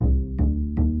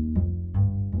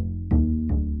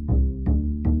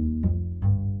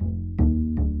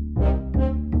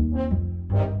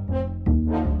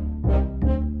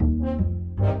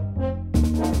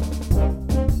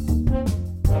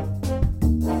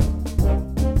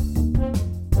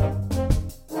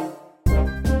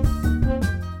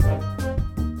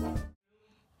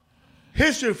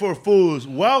History for Fools.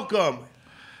 Welcome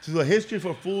to the History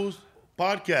for Fools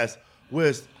podcast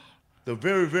with the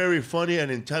very, very funny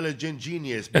and intelligent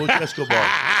genius, Butch Escobar.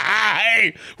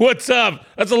 Hey, what's up?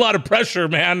 That's a lot of pressure,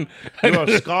 man. You're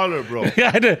a scholar, bro.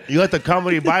 You got the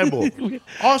Comedy Bible.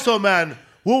 Also, man,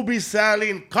 we'll be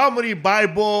selling Comedy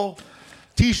Bible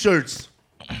t-shirts.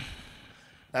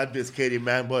 Not just kidding,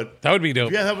 man, but That would be dope.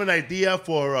 if you have an idea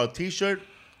for a t-shirt,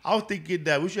 I was thinking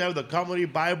that we should have the Comedy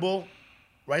Bible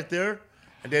right there,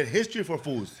 and then History for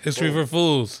Fools. History for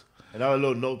Fools. And our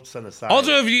little notes on the side.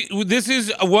 Also, this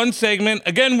is one segment.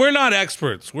 Again, we're not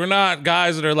experts. We're not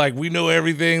guys that are like, we know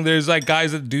everything. There's like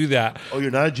guys that do that. Oh, you're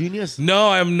not a genius? No,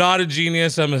 I'm not a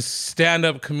genius. I'm a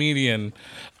stand-up comedian.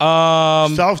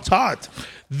 Self-taught.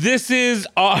 This is,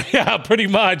 yeah, pretty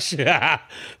much. Yeah.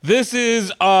 This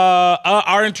is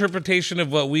our interpretation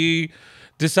of what we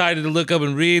decided to look up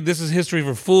and read. This is History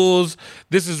for Fools.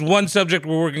 This is one subject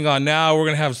we're working on now. We're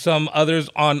going to have some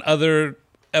others on other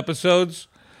episodes.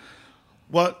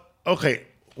 Well, okay.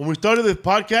 When we started this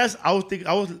podcast, I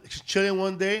was chilling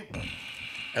one day,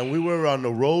 and we were on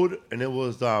the road, and it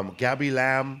was Gabby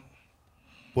Lamb,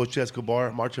 Butch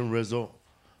Escobar, Martin Rizzo,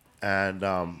 and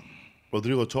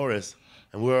Rodrigo Torres,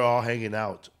 and we were all hanging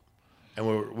out, and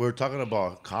we were talking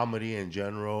about comedy in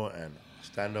general and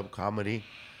stand-up comedy,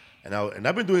 and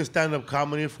I've been doing stand-up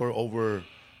comedy for over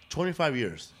 25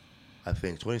 years, I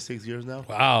think, 26 years now.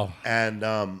 Wow.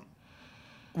 And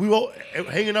we all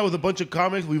hanging out with a bunch of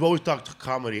comics. We've always talked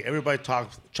comedy. Everybody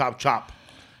talks chop.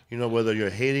 You know, whether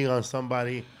you're hating on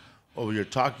somebody or you're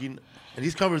talking. And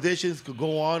these conversations could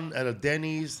go on at a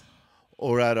Denny's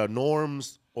or at a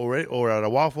Norm's or at a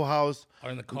Waffle House. Or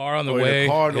in the car on the or way. in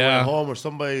the car on the way home, or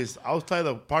somebody's outside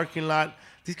the parking lot.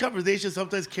 These conversations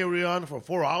sometimes carry on for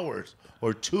 4 hours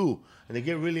or 2, and they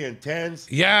get really intense.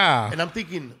 Yeah. And I'm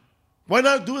thinking, why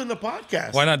not do it in a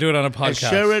podcast? Why not do it on a And podcast?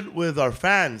 share it with our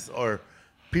fans or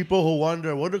people who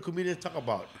wonder, what do comedians talk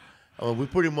about? We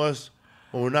pretty much,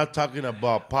 when we're not talking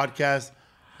about podcasts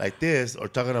like this or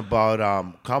talking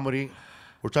about comedy,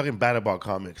 we're talking bad about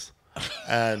comics.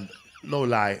 And no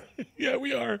lie, Yeah,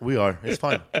 we are. we are. It's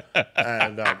fun.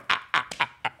 And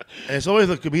it's always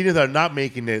the comedians that are not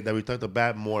making it that we talk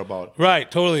bad more about. Right,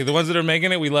 totally. The ones that are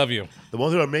making it, we love you. The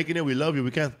ones that are making it, we love you.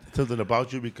 We can't say something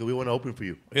about you because we want to open for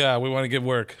you. Yeah, we want to give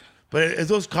work. But it's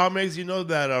those comics, you know,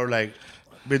 that are like,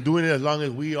 been doing it as long as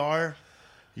we are,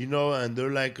 you know, and they're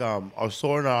like, are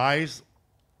sore in our eyes.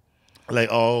 Like,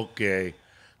 oh, okay,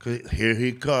 because here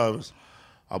he comes,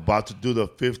 about to do the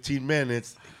 15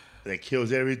 minutes that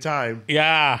kills every time.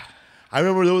 Yeah. I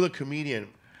remember there was a comedian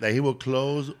that he would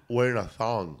close wearing a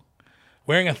thong.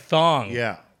 Wearing a thong.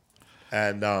 Yeah.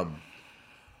 And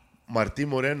Martin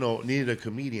Moreno needed a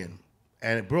comedian.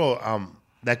 And, bro,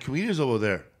 that comedian's over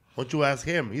there. Why don't you ask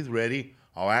him? He's ready.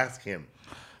 I'll ask him.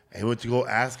 And he went to go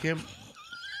ask him,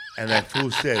 and that fool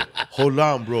said, hold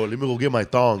on, bro, let me go get my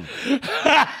thong.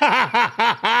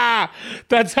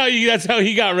 That's how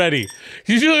he got ready.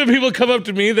 Usually when people come up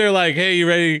to me, they're like, hey, you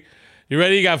ready? You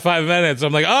ready? You got 5 minutes.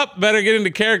 I'm like, oh, better get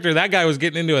into character. That guy was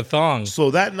getting into a thong.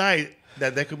 So that night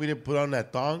that comedian put on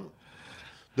that thong,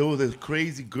 there was this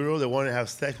crazy girl that wanted to have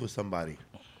sex with somebody.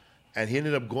 And he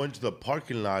ended up going to the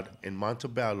parking lot in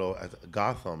Montebello at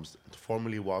Gotham's,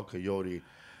 formerly Wild Coyote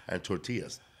and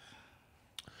Tortillas.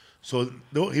 So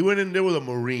he went in there with a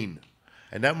Marine,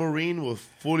 and that Marine was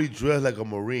fully dressed like a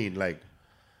Marine, like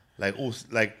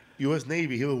U.S.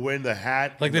 Navy. He was wearing the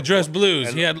hat, Like the dress blues.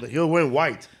 and He was wearing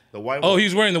white, the white. Oh, one.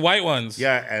 he's wearing the white ones.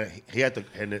 Yeah, and he had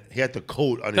the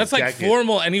coat on That's his like jacket.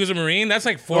 formal, and he was a Marine? That's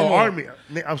like Oh, formal. Army.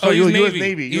 I'm sorry, he's he was U.S. Navy.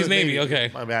 Navy. He's US Navy,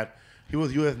 okay. My bad. He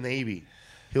was U.S. Navy.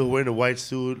 He was wearing the white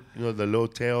suit, you know, the low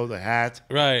tail, the hat.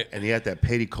 Right. And he had that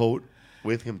petticoat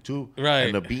with him, too. Right.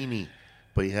 And the beanie.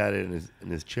 But he had it in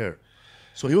his chair.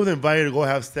 So he was invited to go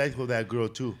have sex with that girl,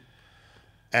 too.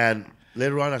 And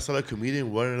later on, I saw the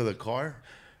comedian run into the car.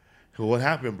 So what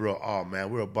happened, bro? Oh, man,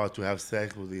 we're about to have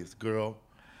sex with this girl.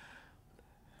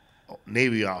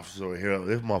 Navy officer over here.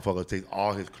 This motherfucker takes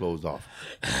all his clothes off.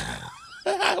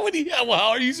 Well,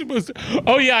 how are you supposed to?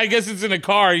 Oh, yeah, I guess it's in a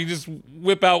car. You just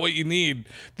whip out what you need.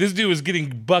 This dude was getting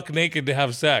buck naked to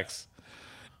have sex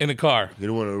in a car. You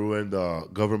don't want to ruin the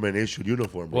government issued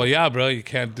uniform, bro. Well, yeah, bro, you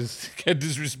can't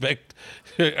disrespect.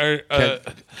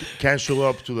 Can't show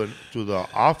up to the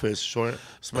office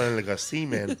smelling like a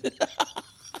seaman.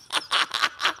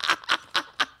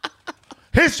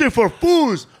 History for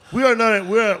fools. We are not.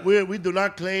 We do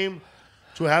not claim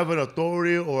to have an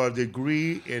authority or a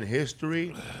degree in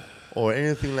history or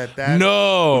anything like that.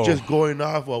 No, We're just going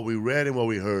off what we read and what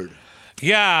we heard.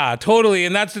 Yeah, totally.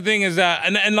 And that's the thing is that,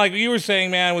 and like you were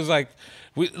saying, man, was like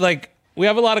we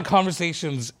have a lot of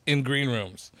conversations in green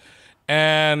rooms.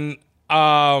 and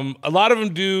a lot of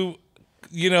them do,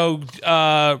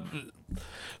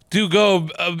 do go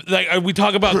we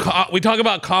talk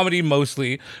about comedy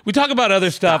mostly. We talk about other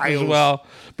stuff as well,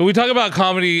 but we talk about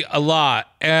comedy a lot,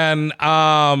 and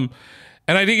I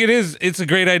think it's a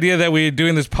great idea that we're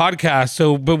doing this podcast.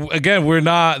 So, but again, we're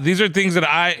not. These are things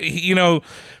that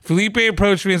Felipe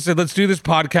approached me and said, "Let's do this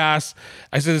podcast."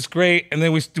 I said, "It's great," and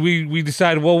then we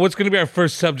decided, well, what's going to be our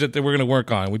first subject that we're going to work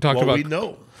on? We talked about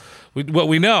what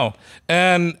we know,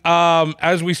 and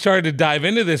as we started to dive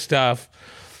into this stuff,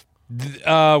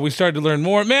 we started to learn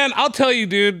more. Man, I'll tell you,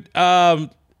 dude.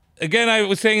 Again, I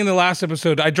was saying in the last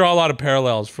episode, I draw a lot of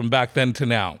parallels from back then to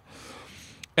now.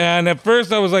 And at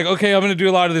first I was like, okay, I'm going to do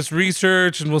a lot of this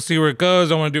research and we'll see where it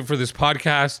goes. I want to do it for this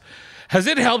podcast. Has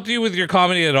it helped you with your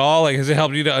comedy at all? Like, has it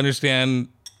helped you to understand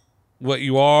what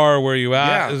you are, where you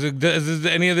at? Yeah. Has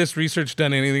any of this research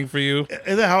done anything for you?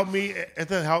 It helped me. It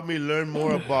helped me learn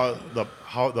more about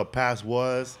how the past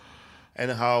was,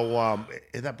 and how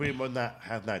that pretty much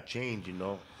has not changed.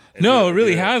 No, it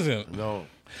really hasn't. No.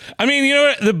 I mean, you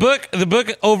know what? The book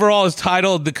overall is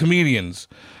titled "The Comedians: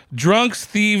 Drunks,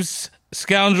 Thieves,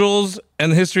 Scoundrels,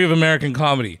 and the History of American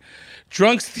Comedy."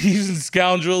 Drunks, Thieves, and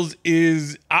Scoundrels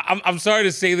is, I'm sorry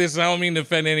to say this, and I don't mean to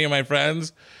offend any of my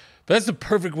friends, but that's the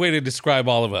perfect way to describe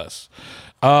all of us.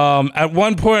 At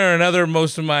one point or another,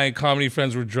 most of my comedy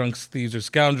friends were drunks, thieves, or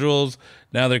scoundrels.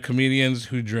 Now they're comedians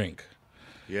who drink.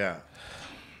 Yeah.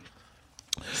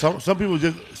 Some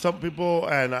people,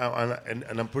 and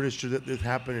I'm pretty sure that this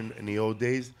happened in the old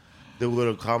days. They would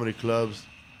go to comedy clubs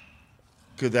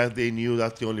because they knew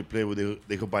that's the only place where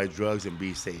they could buy drugs and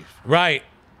be safe. Right.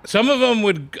 Some of them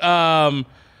would. I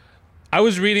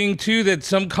was reading too that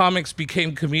some comics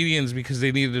became comedians because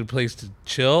they needed a place to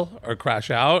chill or crash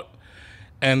out,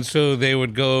 and so they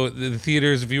would go the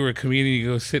theaters. If you were a comedian, you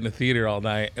go sit in a theater all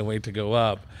night and wait to go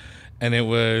up, and it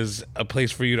was a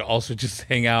place for you to also just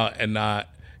hang out and not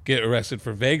get arrested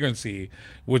for vagrancy,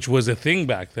 which was a thing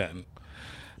back then.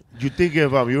 You think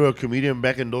if you were a comedian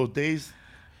back in those days,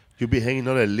 you'd be hanging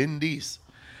out at Lindy's?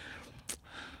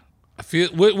 I feel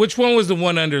which one was the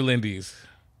one under Lindy's?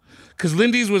 Because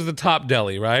Lindy's was the top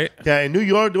deli, right? Yeah, in New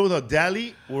York there was a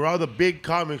deli where all the big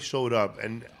comics showed up,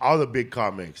 and all the big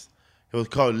comics. It was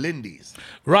called Lindy's.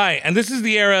 Right, and this is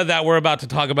the era that we're about to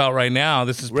talk about right now.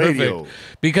 This is perfect. Radio.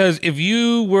 Because if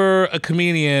you were a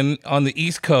comedian on the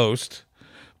East Coast,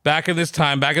 back in this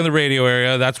time, back in the radio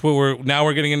area, that's what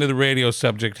we're getting into the radio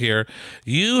subject here.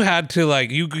 You had to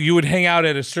you would hang out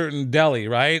at a certain deli,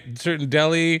 right? Certain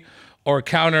deli or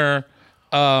counter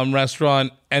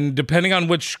restaurant, and depending on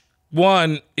which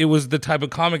one, it was the type of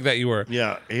comic that you were.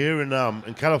 Yeah, here in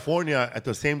California, at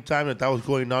the same time that was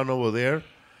going on over there,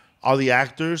 all the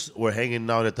actors were hanging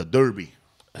out at the Derby.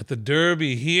 At the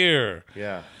Derby here.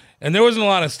 Yeah. And there wasn't a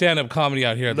lot of stand-up comedy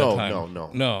out here at that time.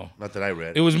 No. Not that I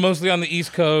read. It was mostly on the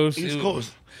East Coast.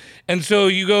 Coast. And so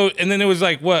you go, and then it was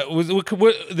like, what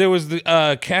there was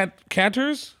the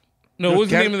Cantors? No, what was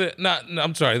the name of the? No,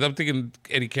 I'm sorry, I'm thinking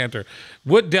Eddie Cantor.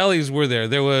 What delis were there?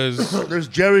 There was there's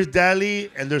Jerry's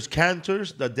Deli and there's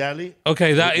Cantor's, the deli.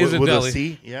 Okay, that is a with deli. A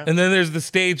C, yeah. And then there's the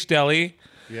Stage Deli.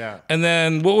 Yeah. And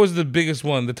then what was the biggest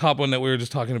one? The top one that we were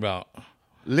just talking about.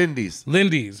 Lindy's.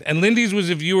 And Lindy's was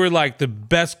if you were like the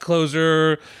best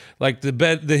closer, like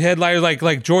the headliner,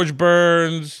 like George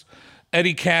Burns,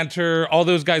 Eddie Cantor, all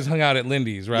those guys hung out at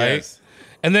Lindy's, right? Yes.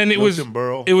 And then it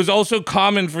was also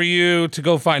common for you to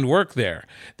go find work there.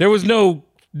 There was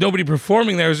nobody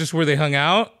performing there. It was just where they hung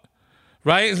out,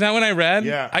 right? Is that what I read?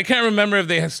 Yeah. I can't remember if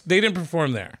they didn't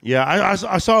perform there. Yeah,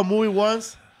 I saw a movie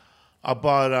once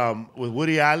about with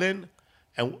Woody Allen,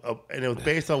 and it was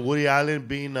based on Woody Allen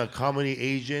being a comedy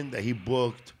agent that he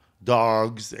booked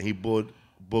dogs and he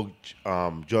booked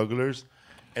jugglers,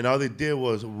 and all they did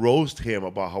was roast him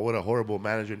about what a horrible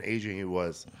manager and agent he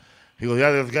was. He goes,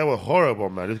 yeah, this guy was horrible,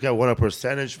 man. This guy won a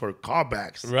percentage for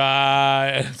callbacks.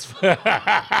 Right.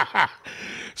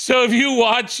 So if you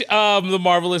watch The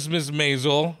Marvelous Miss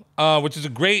Maisel, which is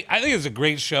I think it's a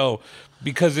great show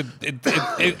because it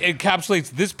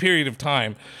encapsulates this period of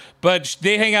time. But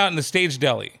they hang out in the Stage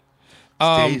Deli.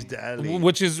 Stage Deli.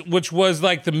 Which was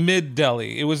like the mid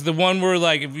deli. It was the one where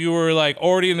like if you were like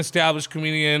already an established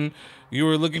comedian, you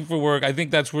were looking for work, I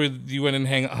think that's where you went and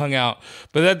hung out.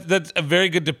 But that's a very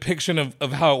good depiction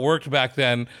of how it worked back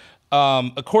then.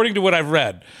 According to what I've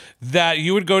read, that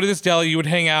you would go to this deli, you would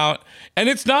hang out, and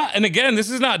again, this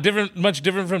is not much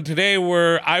different from today,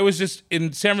 where I was just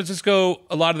in San Francisco.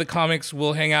 A lot of the comics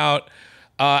will hang out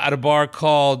at a bar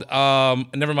called,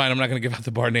 never mind, I'm not going to give out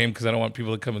the bar name because I don't want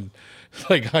people to come and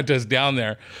like hunt us down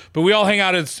there. But we all hang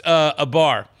out at a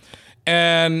bar,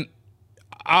 and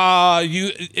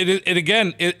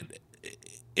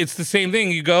It's the same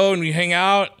thing. You go and you hang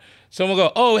out. Someone will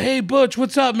go, "Oh, hey Butch,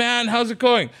 what's up, man? How's it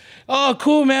going? Oh,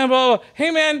 cool, man. Blah, blah.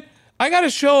 Hey, man, I got a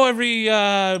show every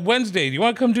Wednesday. Do you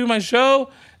want to come do my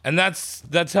show?" And that's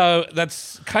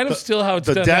kind of still how it's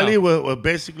The done deli now.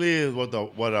 basically is what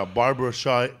a barber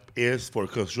shop is for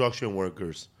construction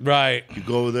workers. Right. You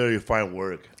go there, you find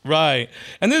work. Right.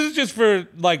 And this is just for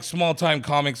like small time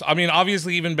comics. I mean,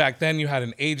 obviously, even back then you had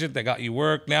an agent that got you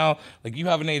work. Now, like you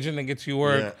have an agent that gets you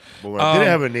work. Yeah. But when I didn't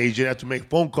have an agent, I had to make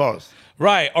phone calls.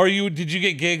 Right. Or did you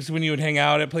get gigs when you would hang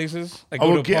out at places? Like I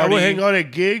go would, to a I party? would hang out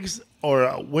at gigs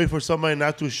or wait for somebody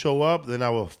not to show up. Then I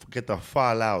will get the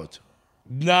file out.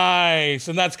 Nice.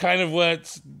 And that's kind of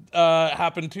what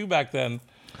happened too back then.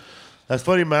 That's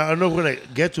funny, man. I don't know if we're going to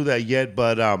get to that yet,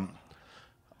 but I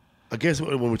guess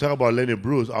when we talk about Lenny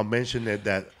Bruce, I'll mention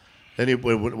that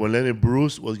when Lenny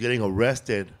Bruce was getting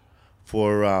arrested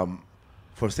for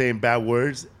saying bad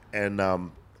words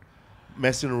and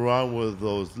messing around with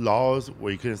those laws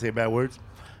where you couldn't say bad words,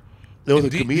 there was a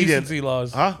comedian. Decency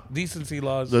laws. Huh? Decency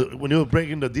laws. When he was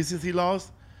breaking the decency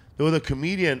laws, there was a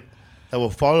comedian that will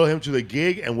follow him to the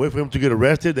gig and wait for him to get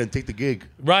arrested and take the gig.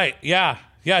 Right. Yeah.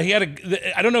 Yeah. He had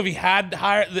I don't know if he had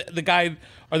hired the guy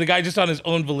or the guy just on his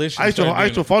own volition. I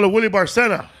used to follow Willie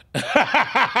Barcena.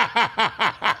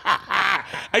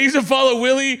 I used to follow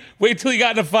Willie, wait till he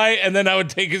got in a fight, and then I would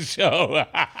take his show.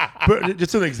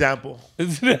 Just an example.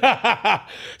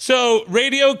 So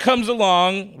radio comes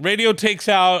along. Radio takes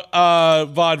out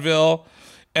vaudeville,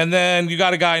 and then you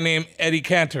got a guy named Eddie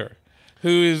Cantor,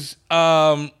 who is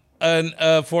a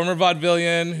former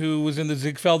vaudevillian who was in the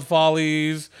Ziegfeld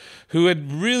Follies, who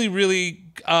had really, really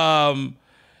done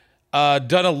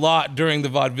a lot during the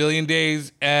vaudevillian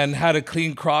days and had a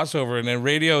clean crossover. And then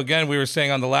radio, again, we were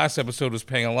saying on the last episode, was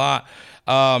paying a lot.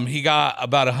 He got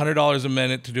about $100 a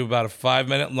minute to do about a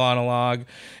 5-minute monologue.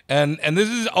 And this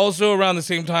is also around the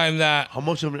same time that... How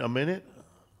much a minute?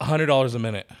 $100 a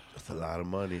minute. That's a lot of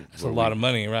money. That's a lot of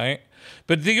money, right?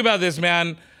 But think about this,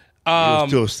 man. It's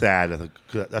still sad.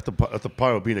 That's the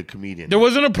part of being a comedian. There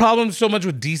wasn't a problem so much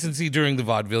with decency during the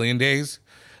vaudevillian days,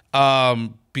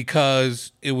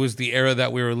 because it was the era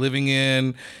that we were living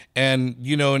in, and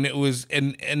and it was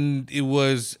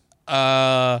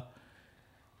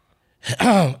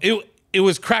it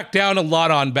was cracked down a lot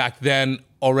on back then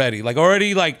already. Like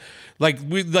we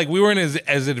weren't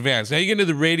as advanced. Now you get into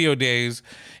the radio days.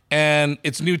 And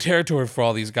it's new territory for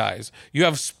all these guys. You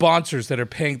have sponsors that are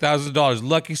paying thousands of dollars.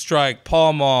 Lucky Strike,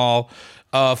 Pall Mall,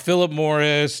 Philip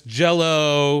Morris,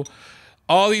 Jell-O,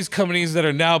 all these companies that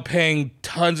are now paying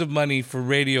tons of money for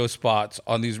radio spots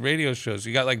on these radio shows.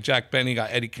 You got like Jack Benny, you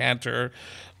got Eddie Cantor.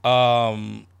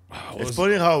 It's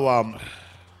funny how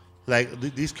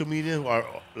these comedians are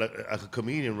like a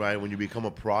comedian, right? When you become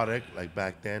a product, like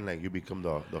back then, like you become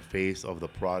the face of the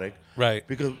product. Right.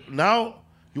 Because now...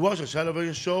 You watch a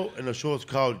television show, and the show is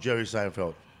called Jerry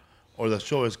Seinfeld, or the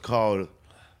show is called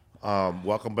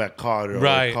Welcome Back, Kotter,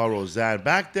 right. or called Roseanne.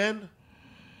 Back then,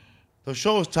 the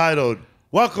show was titled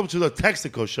Welcome to the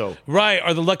Texaco Show. Right,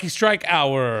 or the Lucky Strike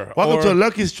Hour. Welcome to the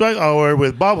Lucky Strike Hour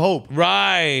with Bob Hope.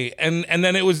 Right, and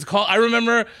then it was called, I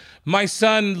remember my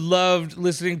son loved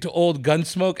listening to old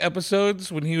Gunsmoke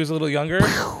episodes when he was a little younger.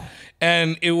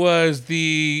 And it was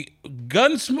the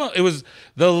Gunsmoke. It was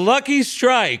the Lucky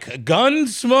Strike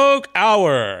Gunsmoke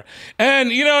Hour,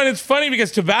 and and it's funny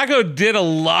because tobacco did a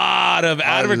lot of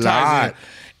advertising,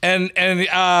 and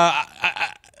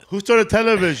who started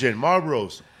television?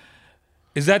 Marlboro's.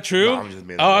 Is that true? No, I'm just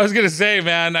making I was gonna say,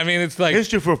 man. I mean, it's like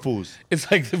history for fools.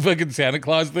 It's like the fucking Santa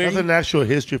Claus thing. That's an actual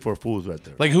history for fools, right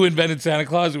there. Like who invented Santa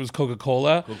Claus? It was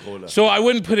Coca-Cola. Coca-Cola. So I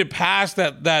wouldn't put it past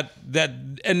that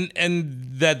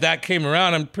came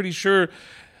around. I'm pretty sure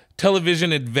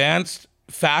television advanced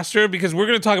faster because we're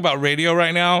gonna talk about radio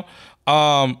right now.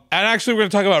 And actually, we're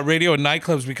gonna talk about radio and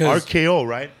nightclubs because RKO,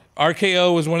 right?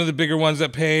 RKO was one of the bigger ones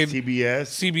that paid.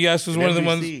 CBS was one of the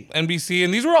ones. NBC,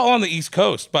 and these were all on the East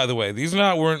Coast, by the way. These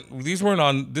weren't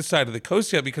on this side of the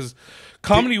coast yet because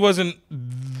comedy wasn't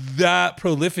that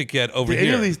prolific yet over here. Did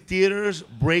any of these theaters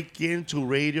break into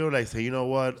radio? Like say, you know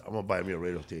what? I'm gonna buy me a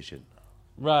radio station.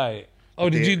 Right. Oh,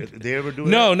 did they ever do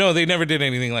that? No, they never did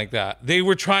anything like that. They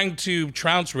were trying to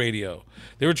trounce radio.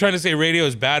 They were trying to say radio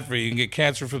is bad for you. You can get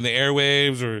cancer from the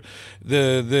airwaves or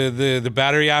the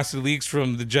battery acid leaks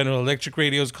from the General Electric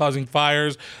radios causing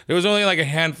fires. There was only like a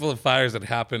handful of fires that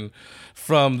happened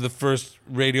from the first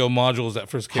radio modules that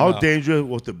first came out. How dangerous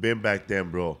was the bin back then,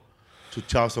 bro? To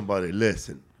tell somebody,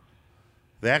 listen,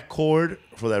 that cord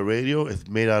for that radio is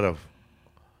made out of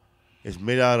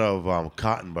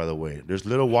cotton, by the way. There's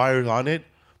little wires on it,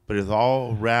 but it's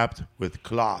all wrapped with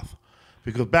cloth.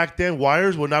 Because back then,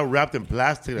 wires were not wrapped in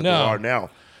plastic like they No. are now.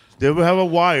 They would have a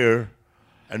wire,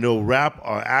 and they'll wrap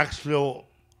an actual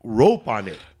rope on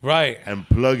it Right. and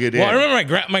plug it in. Well, I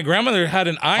remember my grandmother had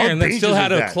an iron that still dangerous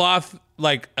had is a that? cloth,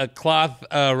 like a cloth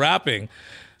wrapping.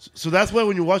 So that's why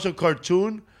when you watch a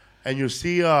cartoon and you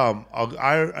see an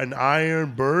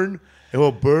iron burn, it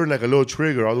will burn like a little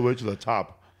trigger all the way to the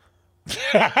top. Is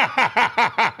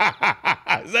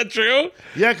that true?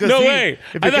 Yeah, because No way.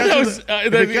 If I it, thought that catches, was,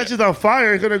 if it catches on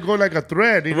fire, it's gonna go like a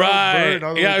thread. You know, right. burn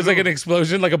all the Yeah, way it's like through. an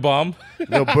explosion, like a bomb.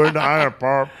 They'll burn the iron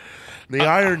part. The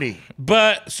irony.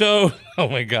 But so, oh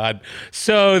my god.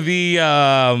 So the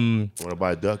Want to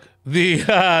buy a duck? the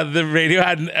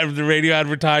radio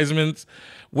advertisements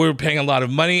were paying a lot of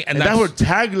money, and That's that's where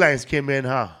taglines came in,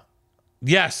 huh?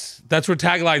 yes, that's where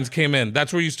taglines came in.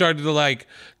 That's where you started to like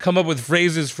come up with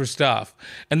phrases for stuff,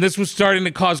 and this was starting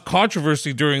to cause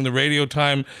controversy during the radio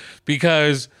time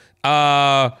because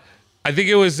I think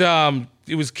it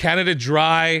was Canada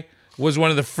Dry was one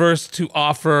of the first to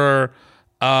offer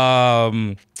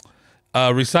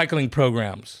recycling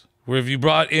programs. Where if you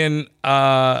brought in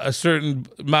a certain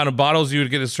amount of bottles, you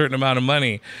would get a certain amount of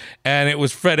money. And it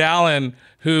was Fred Allen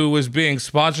who was being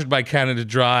sponsored by Canada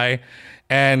Dry,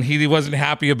 and he wasn't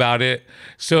happy about it.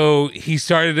 So he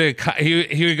started to,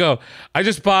 he would go, I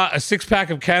just bought a 6-pack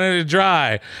of Canada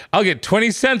Dry. I'll get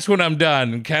 20 cents when I'm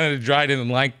done. And Canada Dry didn't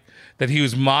like that he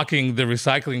was mocking the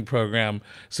recycling program,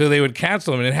 so they would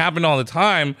cancel him. And it happened all the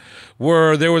time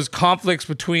where there was conflicts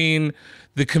between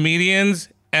the comedians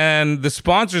and the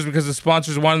sponsors because the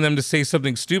sponsors wanted them to say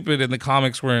something stupid and the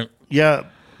comics weren't. Yeah,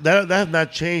 that has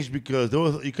not changed because there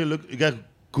was, you got to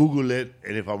Google it,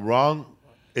 and if I'm wrong,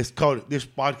 this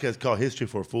podcast is called History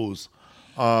for Fools.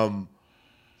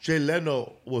 Jay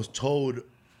Leno was told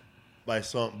by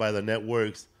the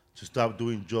networks to stop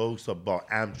doing jokes about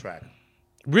Amtrak.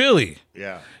 Really?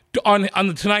 Yeah, On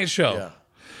the Tonight Show. yeah,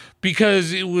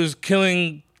 Because it was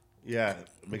killing, yeah,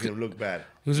 making him look bad.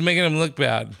 it was making them look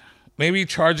bad. Maybe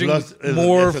charging Plus,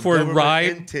 more it's a for a government ride.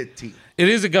 entity. It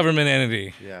is a government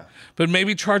entity. Yeah. But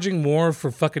maybe charging more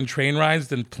for fucking train rides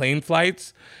than plane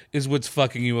flights is what's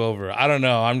fucking you over. I don't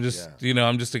know. I'm just,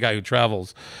 I'm just a guy who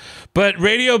travels. But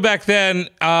radio back then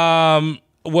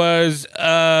was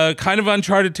kind of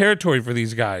uncharted territory for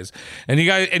these guys. And you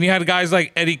had guys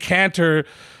like Eddie Cantor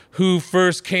who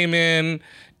first came in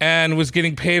and was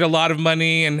getting paid a lot of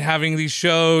money and having these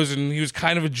shows, and he was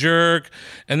kind of a jerk.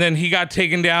 And then he got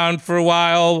taken down for a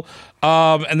while.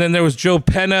 And then there was Joe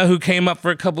Penna who came up for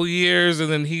a couple years,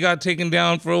 and then he got taken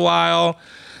down for a while.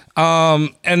 And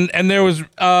there was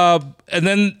and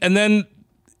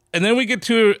then we get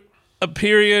to a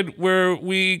period where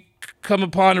we come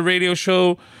upon a radio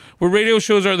show where radio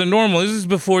shows are the normal. This is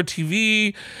before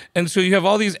TV, and so you have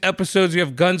all these episodes. You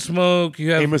have Gunsmoke.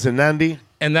 You have Amos and Andy.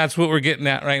 and that's what we're getting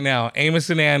at right now. Amos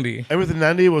and Andy. Amos and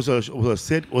Andy was the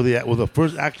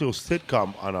first actual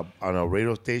sitcom on a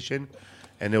radio station,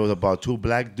 and it was about two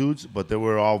black dudes, but they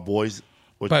were all voiced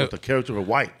with the character were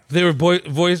white. They were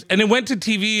voiced, and it went to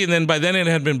TV, and then by then it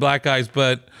had been black guys,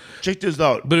 but Check this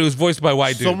out. it was voiced by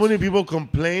white dudes. So many people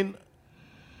complain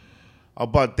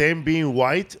about them being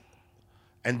white,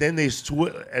 and then they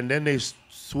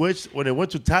switched when they went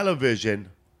to television.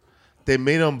 They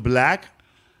made them black,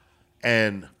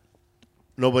 and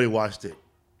nobody watched it.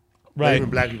 Not Right. even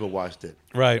black people watched it.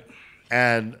 Right.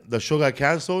 And the show got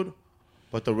canceled,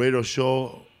 but the radio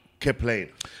show kept playing.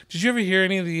 Did you ever hear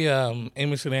any of the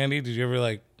Amos and Andy? Did you ever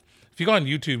if you go on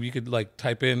YouTube, you could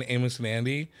type in Amos and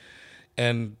Andy,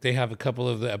 and they have a couple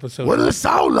of the episodes. What does it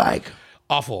sound like?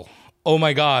 Awful. Oh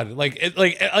my God. Like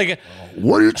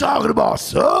What are you talking about,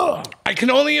 sir? I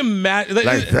can only imagine.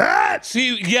 Like that?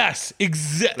 See, yes,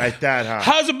 exactly. Like that, huh?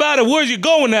 How's about it? Where's you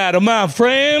going at, my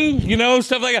friend?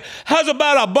 Stuff like that. How's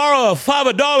about I borrow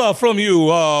 $5 from you?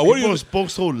 What do People you? spoke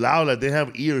so loud like they didn't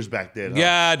have ears back then. Huh?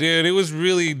 Yeah, dude, it was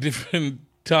really different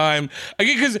time.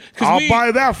 Again, because I'll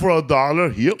buy that for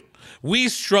 $1. Yep. we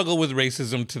struggle with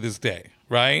racism to this day,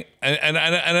 right? And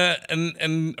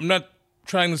I'm not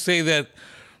trying to say that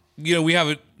we have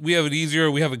it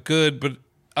easier, we have it good, but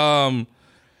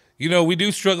we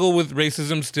do struggle with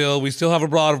racism still. We still have a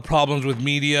lot of problems with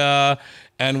media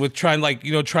and with trying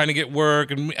to get work.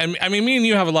 And I mean, me and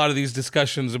you have a lot of these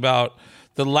discussions about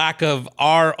the lack of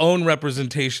our own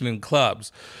representation in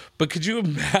clubs. But could you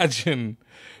imagine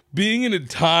being in a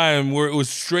time where it was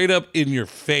straight up in your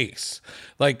face?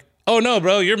 Like, oh no,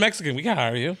 bro, you're Mexican. We can't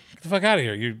hire you. Get the fuck out of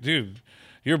here.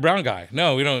 You're a brown guy.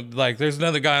 No, we don't. There's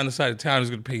another guy on the side of town who's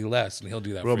going to pay you less, and he'll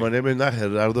do that Bro, for my you. name is not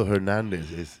Gerardo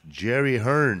Hernandez. It's Jerry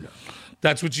Hearn.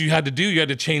 That's what you had to do. You had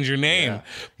to change your name. Yeah.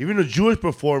 Even the Jewish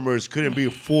performers couldn't be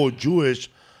full Jewish.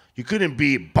 You couldn't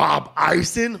be Bob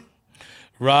Eisen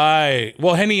Right.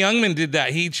 Well, Henny Youngman did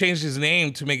that. He changed his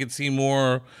name to make it seem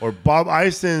more or Bob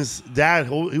Eisen's dad.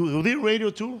 Was he in radio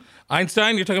too?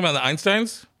 Einstein. You're talking about the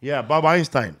Einsteins? Yeah, Bob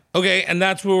Einstein. Okay, and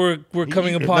that's where we're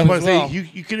coming upon That's why as I say, well.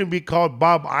 you couldn't be called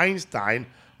Bob Einstein.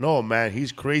 No, man,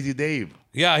 he's Crazy Dave.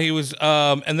 Yeah, he was.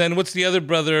 And then what's the other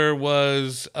brother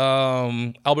was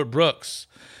Albert Brooks.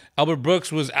 Albert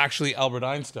Brooks was actually Albert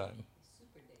Einstein.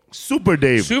 Super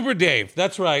Dave. Super Dave.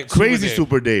 That's right. Crazy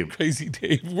Super Dave. Crazy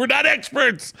Dave. We're not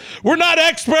experts. We're not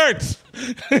experts.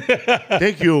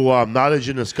 Thank you, Knowledge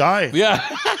in the Sky. Yeah.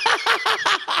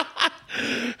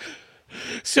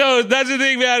 So that's the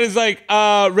thing, man, is like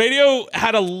radio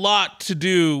had a lot to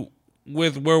do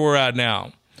with where we're at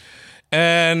now.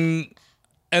 And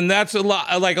that's a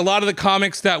lot, like a lot of the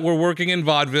comics that were working in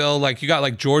vaudeville, like you got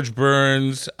like George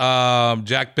Burns,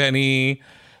 Jack Benny,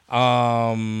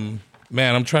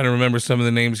 man, I'm trying to remember some of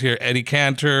the names here. Eddie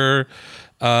Cantor,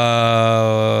 The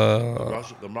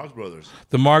Marx Brothers.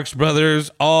 the Marx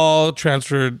Brothers, all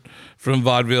transferred from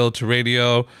vaudeville to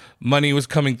radio. Money was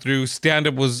coming through.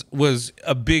 Stand-up was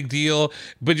a big deal.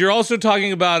 But you're also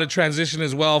talking about a transition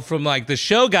as well from like the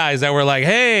show guys that were like,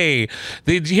 hey,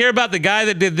 did you hear about the guy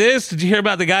that did this? Did you hear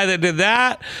about the guy that did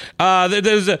that?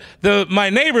 My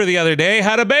neighbor the other day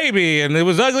had a baby and it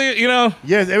was ugly, you know?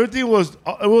 Yes, everything was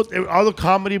all the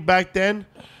comedy back then,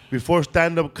 before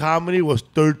stand-up comedy, was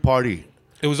third party.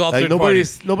 It was all Like third party.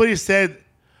 nobody said,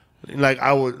 like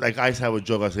I used to have a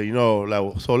joke. I said,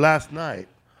 so last night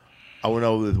I went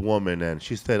out with this woman and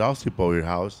she said, I'll sleep over your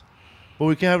house, but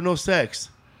we can't have no sex.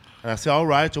 And I said, all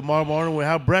right, tomorrow morning we'll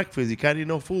have breakfast. You can't eat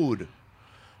no food.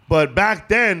 But back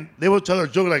then they would tell a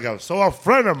joke like, so a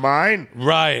friend of mine.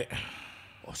 Right.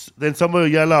 Then somebody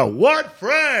would yell out, what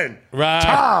friend? Right.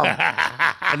 Tom.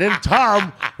 And then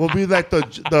Tom will be like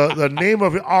the name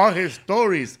of all his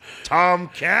stories. Tom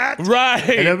Cat. Right.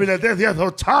 And they'll be like this. Yeah,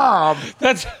 so Tom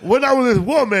went out with this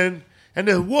woman, and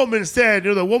this woman said,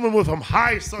 the woman was from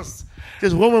high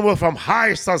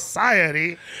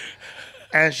society,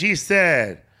 and she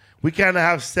said, we can't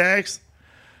have sex.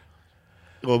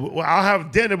 Well, I'll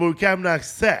have dinner, but we can't have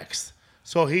sex.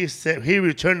 So he said he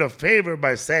returned the favor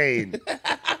by saying,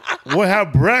 we'll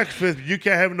have breakfast, but you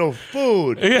can't have no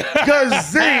food.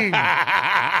 Gazing!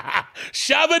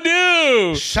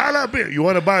 Shabadoo! Shut up! You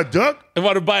want to buy a duck? I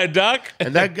want to buy a duck?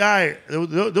 And that guy, there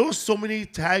was so many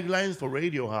taglines for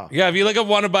radio, huh? Yeah, if you look up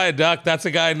Want to Buy a Duck, that's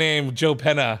a guy named Joe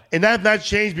Penna. And that's not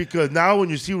changed because now when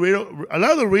you see radio, a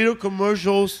lot of the radio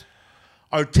commercials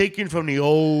are taken from the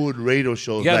old radio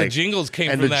shows. Yeah, the jingles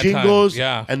came from that time. And the jingles,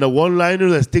 yeah. And the one-liners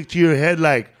that stick to your head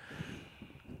like,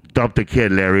 dump the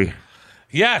kid, Larry.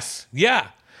 Yes, yeah.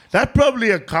 That's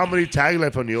probably a comedy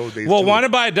tagline from the old days. Well, too. Want to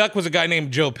Buy a Duck was a guy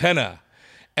named Joe Penna.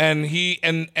 And he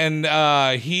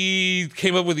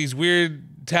came up with these weird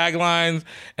taglines,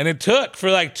 and it took for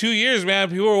like 2 years, man.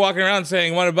 People were walking around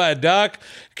saying, want to buy a duck?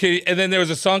 And then there was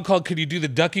a song called Could You Do the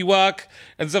Ducky Walk?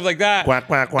 And stuff like that. Quack,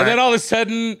 quack, quack. And then all of a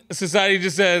sudden, society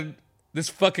just said, this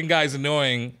fucking guy's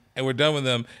annoying, and we're done with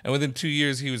him. And within 2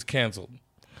 years, he was canceled.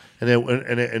 And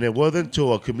it wasn't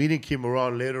until a comedian came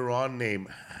around later on named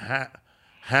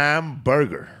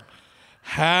Hamburger.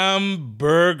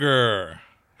 Hamburger.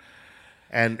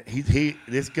 And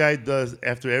this guy does,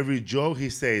 after every joke, he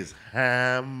says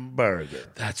hamburger.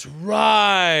 That's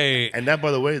right. And that,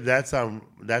 by the way, that's Norm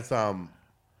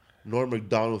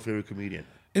Macdonald's favorite comedian.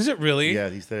 Is it really? Yeah,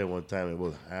 he said it one time. It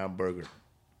was hamburger.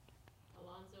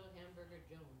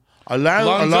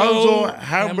 Alonzo Alonzo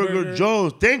Hamburger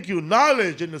Jones. Thank you.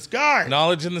 Knowledge in the Sky.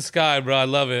 Knowledge in the Sky, bro. I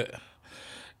love it.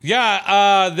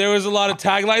 Yeah, there was a lot of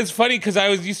taglines. Funny because I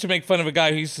used to make fun of a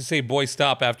guy who used to say "boy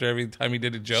stop" after every time he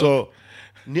did a joke. So,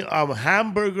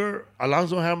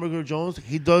 Alonzo Hamburger Jones,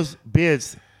 he does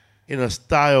bits in a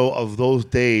style of those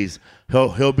days.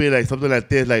 He'll be like something like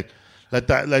this,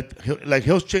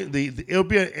 he'll change it'll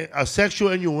be a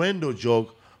sexual innuendo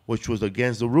joke, which was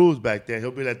against the rules back then.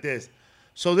 He'll be like this.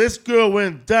 So this girl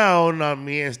went down on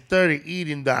me and started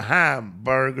eating the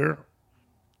hamburger.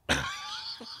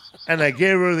 And I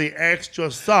gave her the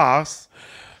extra sauce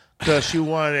because she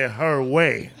wanted it her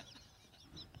way.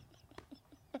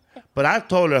 But I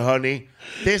told her, honey,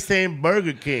 this ain't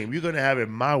Burger King. You're going to have it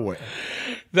my way.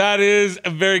 That is a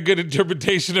very good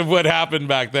interpretation of what happened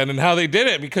back then and how they did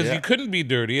it, because Yeah. you couldn't be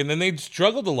dirty, and then they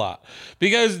struggled a lot.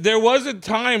 Because there was a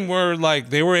time where like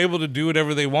they were able to do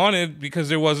whatever they wanted because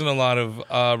there wasn't a lot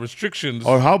of restrictions.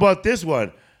 Or how about this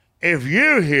one? If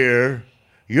you're here,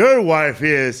 your wife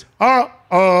is,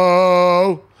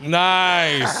 uh-oh.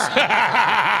 Nice.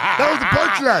 That was the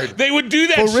punchline. They would do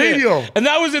that For shit. radio. And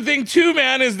that was the thing too,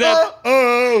 man, is that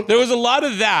Uh-oh. there was a lot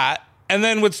of that. And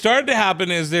then what started to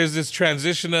happen is there's this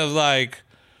transition of like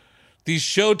these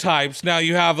show types. Now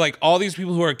you have like all these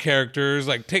people who are characters,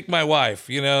 like Take My Wife,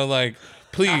 you know, like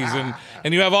please.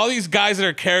 And you have all these guys that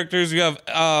are characters. You have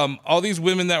all these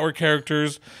women that were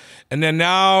characters. And then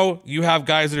now you have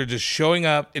guys that are just showing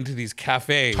up into these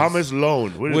cafes. Thomas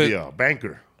Loan, what is he, a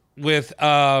banker? With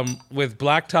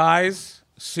black ties,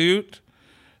 suit,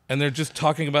 and they're just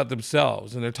talking about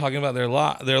themselves and they're talking about their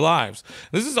lives.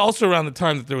 This is also around the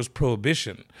time that there was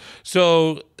prohibition.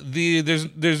 So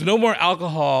there's no more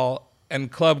alcohol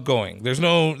and club going. There's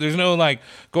no like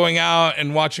going out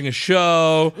and watching a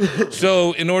show.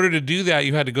 So in order to do that,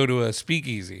 you had to go to a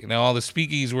speakeasy. Now all the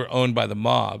speakeasies were owned by the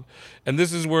mob. And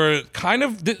this is where kind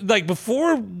of like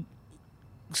before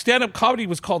stand-up comedy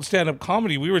was called stand-up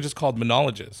comedy, we were just called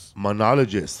monologists.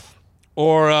 Monologists.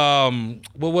 Or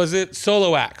what was it?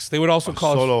 Solo acts. They would also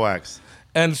call solo acts.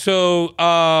 And so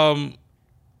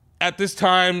at this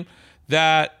time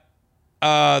that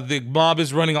the mob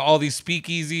is running all these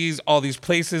speakeasies, all these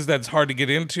places that's hard to get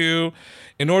into.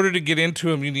 In order to get into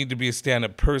them, you need to be a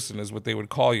stand-up person, is what they would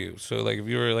call you. So like if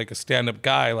you were like a stand-up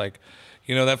guy, like,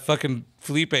 you know, that fucking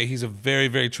Felipe, he's a very,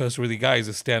 very trustworthy guy. He's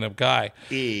a stand-up guy.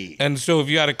 And so if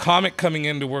you had a comic coming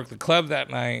in to work the club that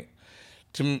night,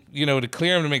 to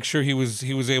clear him, to make sure he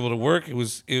was able to work.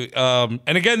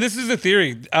 And again, this is a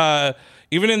theory.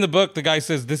 Even in the book, the guy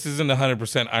says this isn't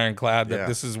 100% ironclad, that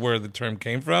this is where the term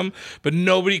came from. But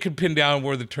nobody could pin down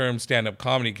where the term stand-up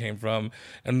comedy came from.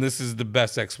 And this is the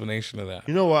best explanation of that.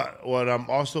 You know what?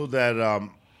 Also that,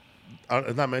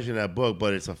 it's not mentioned in that book,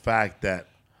 but it's a fact that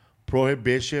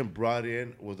Prohibition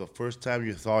was the first time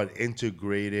you saw an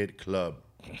integrated club.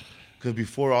 Because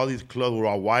before, all these clubs were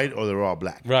all white or they were all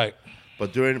black. Right.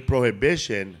 But during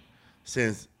Prohibition,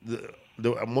 since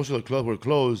most of the clubs were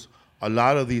closed, a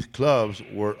lot of these clubs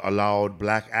were allowed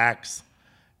black acts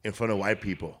in front of white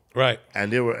people. Right.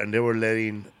 And they were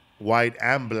letting white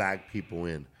and black people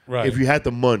in. Right. If you had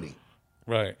the money.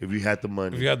 Right. If you had the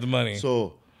money. If you had the money.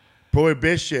 So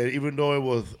Prohibition, even though it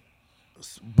was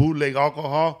bootleg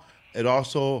alcohol, there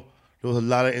was a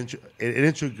lot of it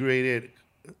integrated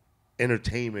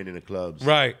entertainment in the clubs.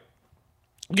 Right.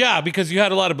 Yeah, because you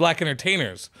had a lot of black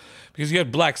entertainers, because you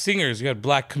had black singers, you had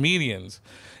black comedians,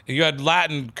 you had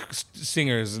Latin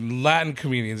singers and Latin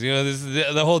comedians. You know, this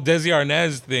is the whole Desi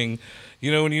Arnaz thing.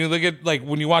 You know, when you look at, like,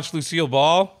 when you watch Lucille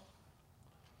Ball,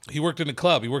 he worked in a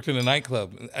club, he worked in a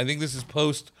nightclub. I think this is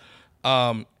post.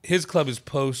 His club is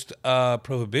post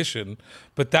Prohibition,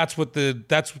 but that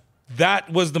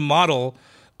was the model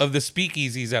of the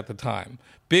speakeasies at the time.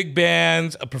 Big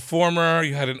bands, a performer,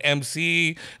 you had an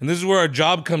MC, and this is where our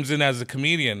job comes in as a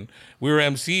comedian. We were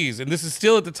MCs, and this is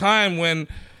still at the time when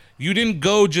you didn't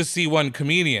go just see one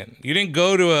comedian. You didn't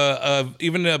go to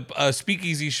even a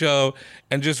speakeasy show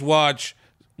and just watch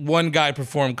one guy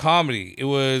perform comedy. It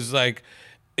was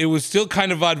still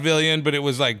kind of vaudevillian, but it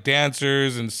was like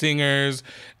dancers and singers,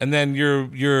 and then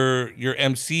your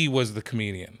MC was the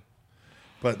comedian.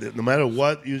 But no matter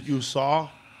what you saw,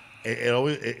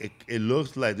 it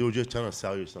looks like they were just trying to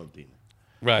sell you something.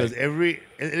 Right. Because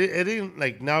it didn't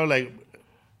like now like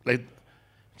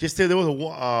just say there was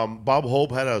a Bob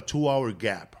Hope had a 2-hour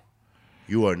gap.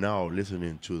 You are now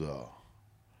listening to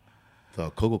the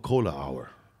Coca-Cola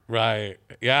hour. Right.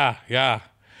 Yeah.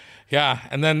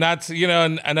 And then that's,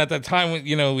 and at that time,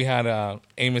 we had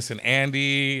Amos and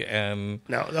Andy, and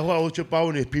now that's why I would trip out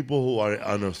when there's people who are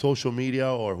on social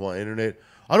media or who are on the internet.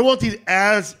 I don't want these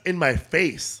ads in my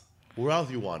face. Where else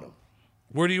do you want them?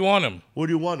 Where do you want them? Where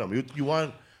do you want them?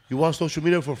 You want social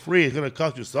media for free. It's going to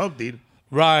cost you something.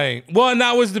 Right. Well, and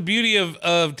that was the beauty of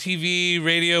TV,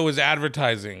 radio, was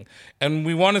advertising. And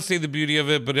we want to say the beauty of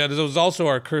it, but it was also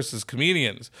our curse as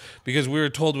comedians, because we were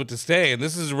told what to say. And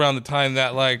this is around the time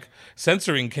that, like,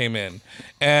 censoring came in.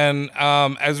 And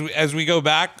as we go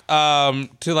back to,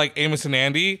 like, Amos and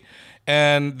Andy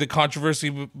and the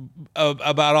controversy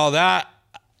about all that,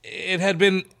 it had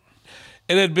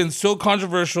been so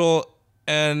controversial,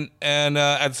 and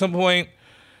at some point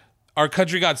our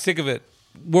country got sick of it.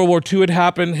 World War II had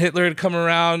happened, Hitler had come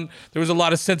around, there was a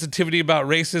lot of sensitivity about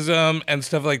racism and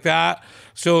stuff like that.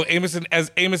 So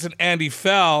as Amos and Andy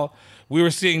fell, we were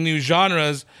seeing new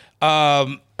genres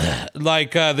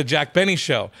like the Jack Benny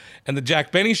Show. And the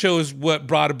Jack Benny Show is what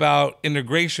brought about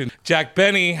integration. Jack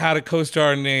Benny had a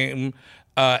co-star named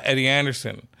Eddie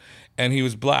Anderson, and he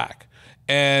was black.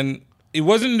 And it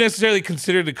wasn't necessarily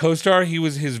considered a co-star. He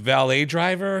was his valet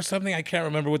driver or something. I can't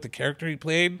remember what the character he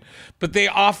played, but they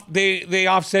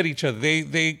offset each other.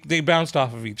 They bounced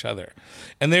off of each other,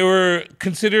 and they were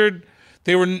considered.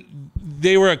 They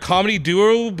were a comedy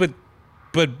duo, but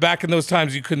back in those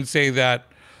times you couldn't say that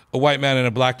a white man and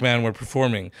a black man were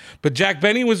performing. But Jack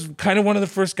Benny was kind of one of the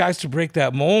first guys to break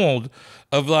that mold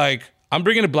of like, I'm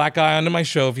bringing a black guy onto my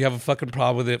show. If you have a fucking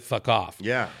problem with it, fuck off.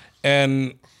 Yeah.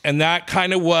 And that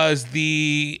kind of was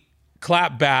the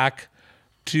clap back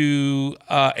to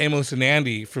Amos and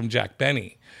Andy from Jack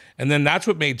Benny. And then that's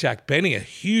what made Jack Benny a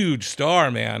huge star,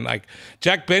 man. Like,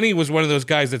 Jack Benny was one of those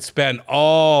guys that spent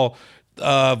all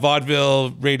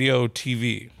vaudeville, radio,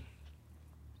 TV.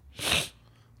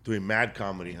 Doing mad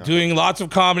comedy, huh? Doing lots of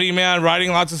comedy, man,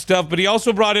 writing lots of stuff. But he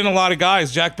also brought in a lot of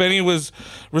guys. Jack Benny was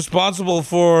responsible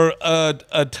for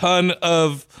a ton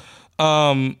of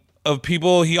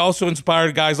people. He also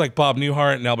inspired guys like Bob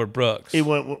Newhart and Albert Brooks. Hey,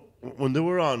 when they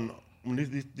were on,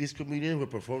 when these comedians were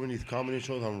performing these comedy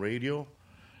shows on radio,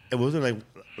 it wasn't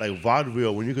like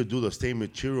vaudeville when you could do the same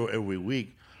material every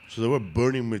week. So they were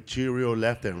burning material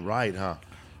left and right, huh?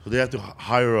 So they have to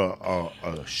hire a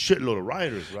shitload of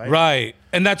writers, right? Right.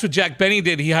 And that's what Jack Benny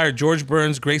did. He hired George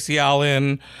Burns, Gracie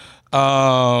Allen.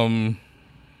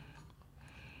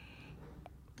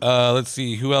 Let's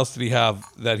see. Who else did he have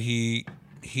that he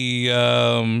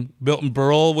Milton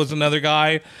Berle was another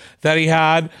guy that he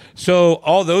had. So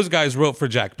all those guys wrote for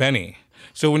Jack Benny.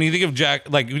 So when you think of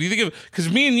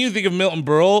because me and you think of Milton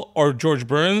Berle or George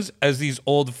Burns as these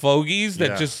old fogies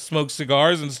that just smoked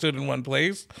cigars and stood in one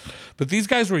place. But these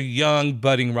guys were young,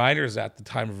 budding writers at the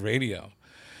time of radio.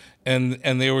 And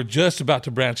they were just about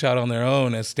to branch out on their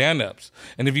own as stand-ups.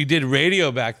 And if you did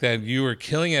radio back then, you were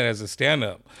killing it as a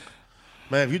stand-up.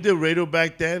 Man, if you did radio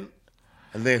back then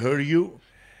and they heard you,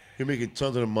 you're making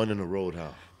tons of money on the road,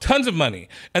 huh? Tons of money.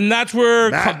 And that's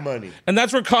where money. And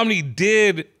that's where comedy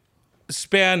did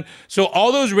span. So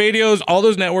all those radios, all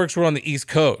those networks were on the East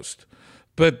Coast.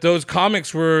 But those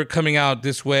comics were coming out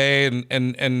this way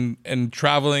and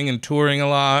traveling and touring a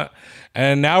lot.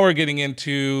 And now we're getting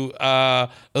into a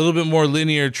little bit more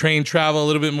linear train travel, a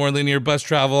little bit more linear bus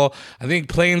travel. I think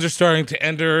planes are starting to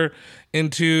enter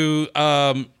into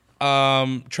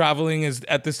traveling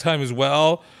at this time as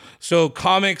well. So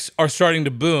comics are starting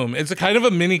to boom. It's a kind of a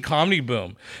mini comedy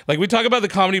boom. Like, we talk about the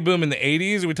comedy boom in the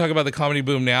 80s, and we talk about the comedy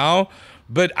boom now.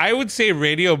 But I would say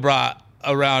radio brought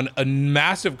around a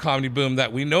massive comedy boom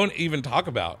that we don't even talk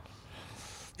about.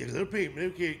 Yeah, they're paying,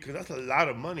 because that's a lot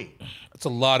of money. That's a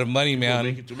lot of money,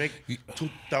 man. To make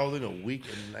 $2,000 a week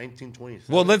in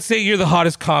 1927. Well, let's say you're the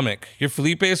hottest comic. You're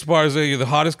Felipe Esparza. You're the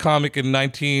hottest comic in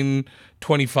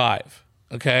 1925.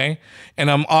 Okay, and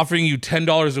I'm offering you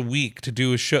 $10 a week to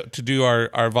do a show, to do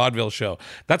our vaudeville show.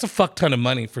 That's a fuck ton of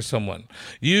money for someone.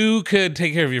 You could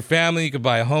take care of your family. You could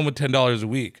buy a home with $10 a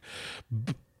week.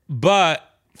 But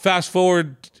fast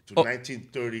forward to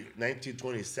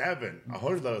 1927,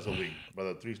 $100 a week by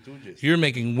the Three Stooges. You're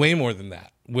making way more than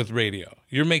that with radio.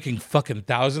 You're making fucking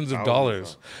thousands of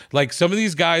dollars. Like some of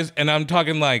these guys, and I'm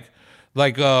talking like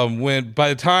when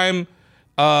by the time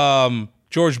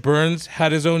George Burns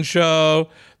had his own show,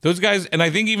 those guys, and I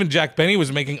think even Jack Benny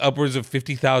was making upwards of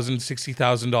 $50,000,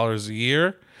 $60,000 a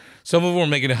year. Some of them were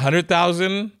making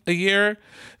 $100,000 a year.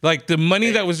 Like, the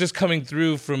money that was just coming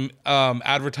through from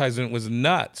advertisement was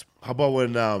nuts. How about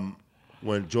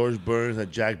when George Burns and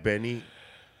Jack Benny,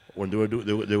 when they were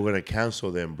going to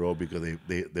cancel them, bro, because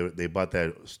they bought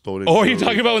that stolen. Oh, are you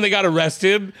talking about when they got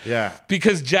arrested? Yeah.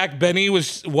 Because Jack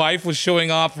Benny's wife was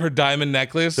showing off her diamond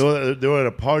necklace. They were at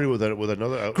a party with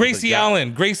another. Gracie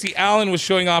Allen. Gracie Allen was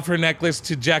showing off her necklace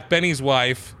to Jack Benny's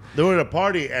wife. They were at a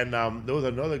party, and there was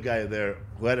another guy there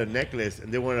who had a necklace,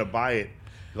 and they wanted to buy it.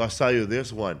 I'll sell you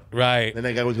this one. Right. Then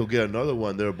that guy was going to get another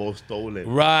one. They were both stolen.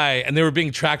 Right. And they were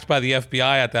being tracked by the FBI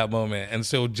at that moment. And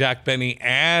so Jack Benny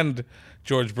and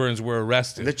George Burns were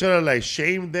arrested. And they tried to like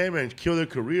shame them and kill their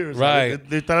careers. Right.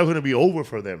 They thought it was going to be over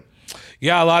for them.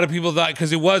 Yeah, a lot of people thought,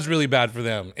 because it was really bad for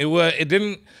them.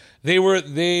 They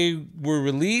were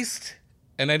released,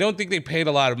 and I don't think they paid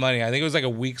a lot of money. I think it was like a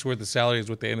week's worth of salary is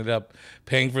what they ended up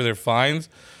paying for their fines.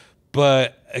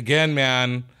 But again,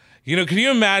 man, can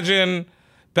you imagine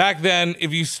back then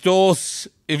if you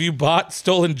bought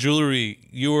stolen jewelry,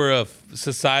 you were a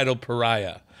societal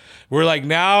pariah. We're like,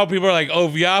 now people are like, oh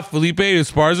yeah, Felipe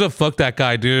Esparza, fuck that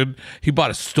guy, dude. He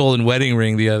bought a stolen wedding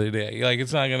ring the other day. Like,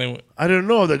 it's not gonna. I don't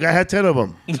know. The guy had 10 of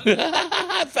them.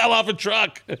 Fell off a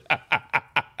truck.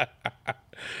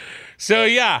 So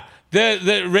yeah,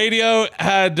 the radio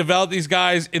had developed these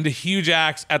guys into huge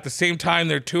acts. At the same time,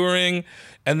 they're touring,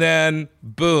 and then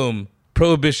boom,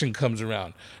 Prohibition comes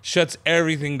around, shuts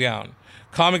everything down.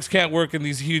 Comics can't work in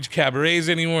these huge cabarets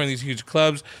anymore, in these huge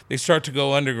clubs. They start to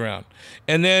go underground.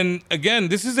 And then, again,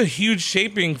 this is a huge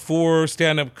shaping for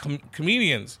stand-up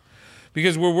comedians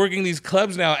because we're working these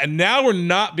clubs now, and now we're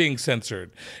not being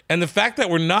censored. And the fact that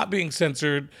we're not being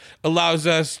censored allows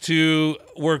us to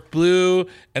work blue,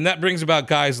 and that brings about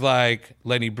guys like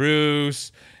Lenny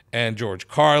Bruce and George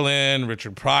Carlin,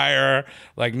 Richard Pryor.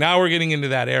 Like, now we're getting into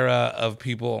that era of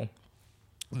people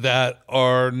that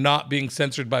are not being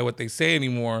censored by what they say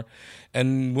anymore.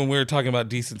 And when we were talking about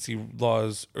decency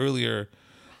laws earlier,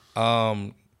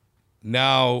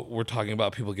 now we're talking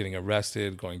about people getting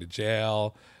arrested, going to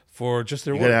jail for just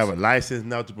their You words. gotta have a license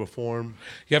now to perform.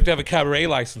 You have to have a cabaret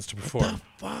license to perform.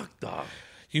 Fuck, dog.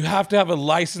 You have to have a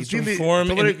license to You think perform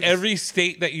somebody- in every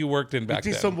state that you worked in You back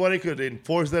think then. somebody could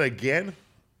enforce that again?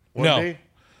 One No. day?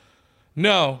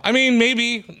 No, I mean,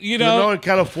 maybe, you You know, know. in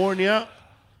California,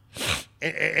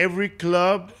 every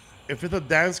club, if it's a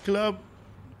dance club,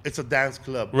 it's a dance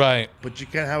club. Right. But you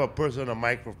can't have a person on a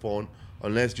microphone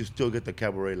unless you still get the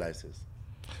cabaret license.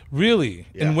 Really?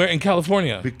 Yeah. And where in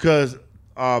California? Because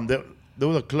there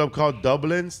was a club called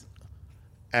Dublin's,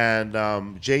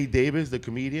 and Jay Davis, the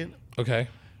comedian, Okay.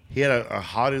 he had a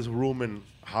hottest room in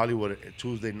Hollywood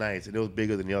Tuesday nights, and it was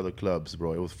bigger than the other clubs,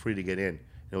 bro. It was free to get in.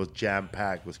 It was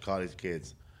jam-packed with college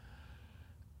kids.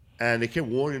 And they kept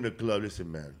warning the club,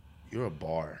 listen, man, you're a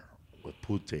bar with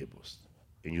pool tables,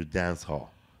 and you dance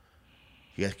hall.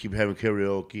 You guys keep having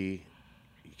karaoke,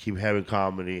 you keep having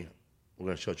comedy, we're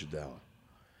going to shut you down.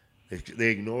 They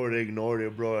ignored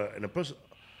it, bro. And the person,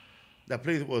 that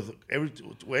place was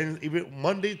even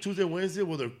Monday, Tuesday, Wednesday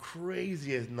were the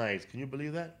craziest nights. Can you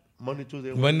believe that? Monday, Tuesday,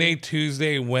 Wednesday. Monday,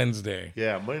 Tuesday, Wednesday.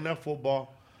 Yeah, Monday night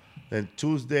football. Then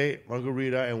Tuesday,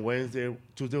 margarita, and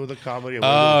Tuesday was a comedy. And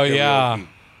Oh, Wednesday was yeah. karaoke.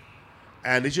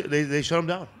 And they shut them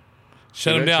down.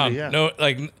 Shut them down. Eventually, yeah. No,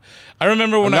 like, I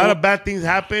remember A when lot of bad things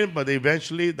happened, but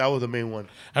eventually that was the main one.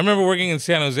 I remember working in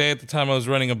San Jose at the time. I was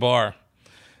running a bar.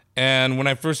 And when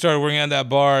I first started working at that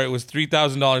bar, it was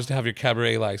 $3,000 to have your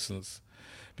cabaret license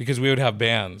because we would have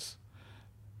bands.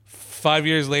 5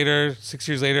 years later, 6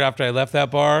 years later, after I left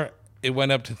that bar, it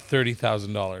went up to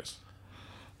 $30,000.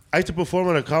 I used to perform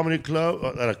at a comedy club,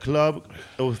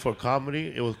 It was for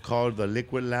comedy. It was called the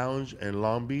Liquid Lounge in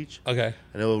Long Beach. Okay.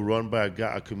 And it was run by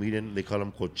a comedian. They call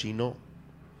him Cochino.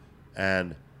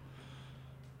 And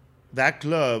that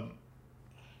club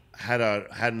had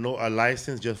a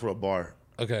license just for a bar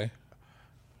Okay.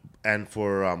 and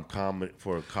for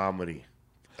comedy.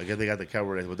 I guess they got the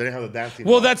cabaret, but they didn't have the dancing.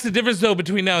 Well, hall. that's the difference, though,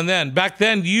 between now and then. Back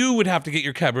then, you would have to get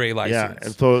your cabaret license. yeah.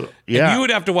 And so And yeah, you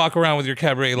would have to walk around with your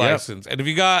cabaret license. And if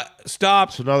you got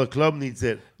stopped, so now the club needs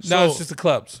it. now So it's just the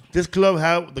clubs. this club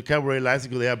had the cabaret license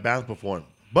because they have bands perform,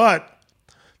 but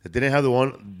they didn't have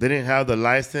They didn't have the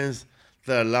license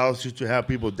that allows you to have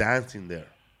people dancing there.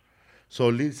 So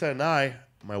Lisa and I,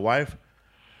 my wife,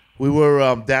 we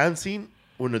were dancing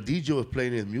when the DJ was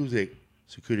playing his music.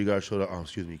 Security guard showed up. Oh,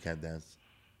 excuse me, you can't dance.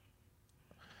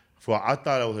 I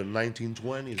thought I was in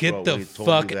 1920s. Get bro, the when he told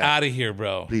fuck me that. out of here,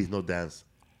 bro. Please, no dance,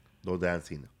 no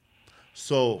dancing.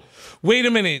 So Wait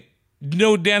a minute.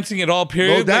 No dancing at all,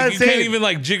 period? No Like, you can't dancing. even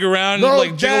like jig around, no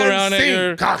like jiggle around at dancing,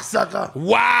 your. cocksucker. No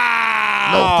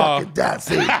Wow. fucking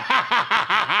dancing.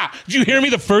 Did you hear me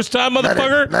the first time,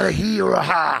 motherfucker? Not a he or a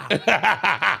ha.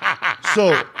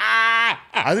 So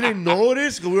I didn't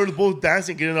notice because we were both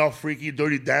dancing, getting all freaky,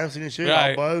 dirty dancing and shit, Right.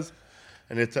 all buzz.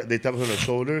 And they tap us on the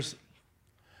shoulders.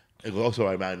 He goes, "Oh,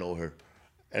 sorry, man, I know her."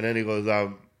 And then he goes,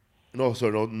 "No,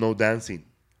 sir, no dancing."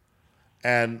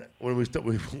 And when we sat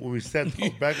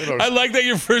back in our I like that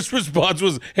your first response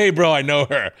was, "Hey, bro, I know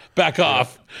her. Back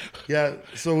off." yeah,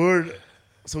 so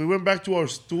we went back to our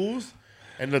stools,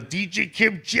 and the DJ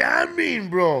kept jamming,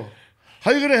 bro.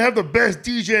 How you gonna have the best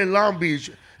DJ in Long Beach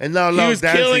and not allow He was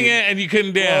dancing? killing it, and you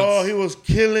couldn't dance. Oh, he was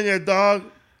killing it, dog.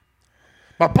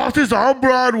 My boss is on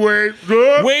Broadway.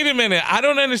 Girl. Wait a minute. I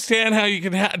don't understand how you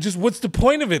can just. What's the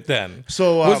point of it then?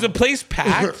 So, was the place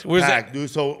packed? Was packed, dude.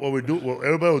 So what we do? Well,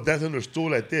 everybody was dancing on their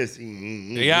stool like this.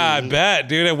 Yeah, I bet,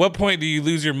 dude. At what point do you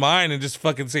lose your mind and just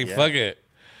fucking say fuck it?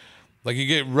 Like you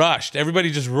get rushed. Everybody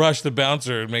just rushed the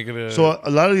bouncer and make it a. So a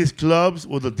lot of these clubs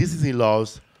with the decency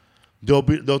laws, they'll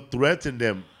threaten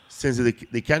them since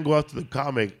they can't go out to the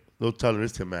comic. They'll tell them,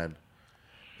 listen, man,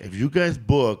 if you guys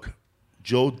book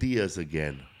Joe Diaz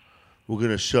again, we're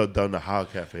gonna shut down the How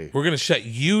Cafe. We're gonna shut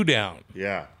you down.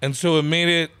 Yeah. And so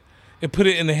it put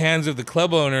it in the hands of the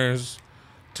club owners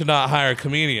to not hire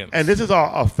comedians. And this is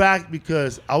a fact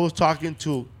because I was talking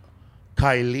to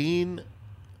Kylene.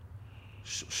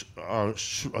 I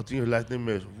think her last name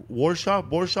is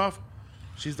Borshoff.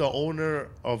 She's the owner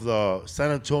of the San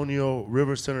Antonio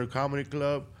River Center Comedy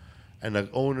Club and the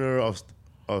owner of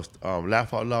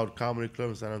Laugh Out Loud Comedy Club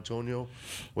in San Antonio.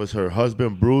 Was her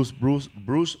husband Bruce?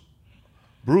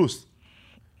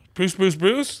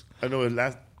 I know his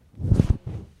last.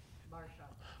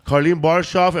 Carlene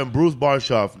Barshoff and Bruce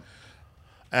Barshoff.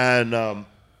 And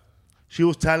she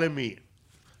was telling me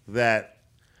that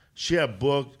she had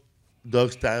booked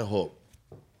Doug Stanhope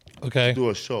Okay. to do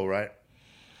a show, right?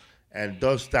 And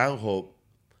Doug Stanhope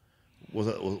was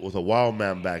a wild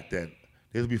man back then.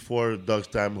 This was before Doug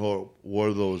Stanhope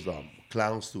wore those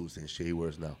clown suits and shit he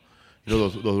wears now. You know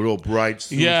those real bright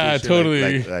suits. Yeah, and shit,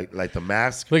 totally. Like the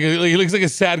mask. Like he looks like a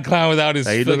sad clown without his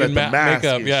He fucking looked like the mask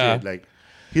makeup. and Yeah. shit. Like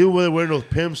he was wearing those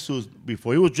pimp suits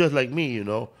before. He was just like me, you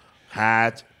know,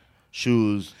 hat,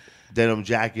 shoes, denim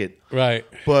jacket. Right.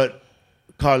 But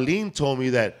Carlene told me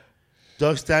that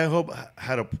Doug Stanhope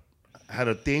had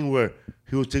a thing where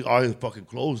he would take all his fucking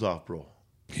clothes off, bro.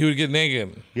 He would get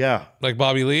naked, Yeah, like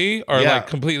Bobby Lee, or Yeah. like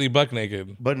completely buck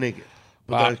naked. butt naked,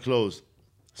 Wow. without his clothes.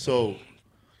 So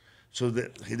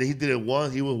he did it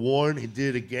once. He was warned. He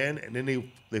did it again, and then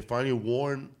they finally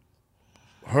warned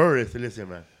her. They said, "Listen,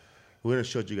 man, we're gonna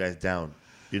shut you guys down.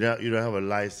 You don't have a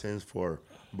license for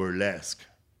burlesque."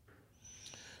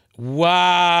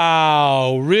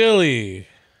 Wow, really?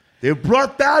 They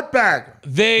brought that back.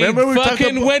 They Remember we talked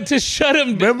fucking about- went to shut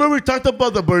him down. Remember we talked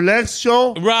about the burlesque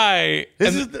show? Right.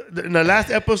 This And- is in the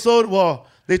last episode. Well,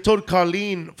 they told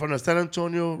Colleen from the San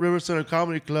Antonio River Center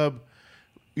Comedy Club,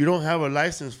 you don't have a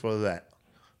license for that.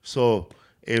 So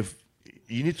if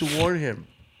you need to warn him.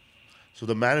 So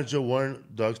the manager warned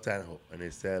Doug Stanhope, and they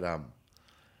said,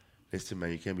 listen,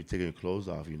 man, you can't be taking your clothes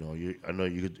off. You know, I know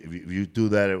you could, if you do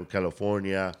that in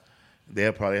California,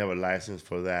 they'll probably have a license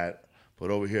for that. But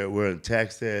over here, we're in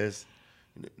Texas.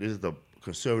 This is the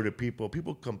conservative people.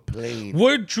 People complain.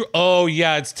 Oh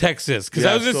yeah, it's Texas. Because I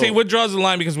Yeah, was gonna so- say what draws the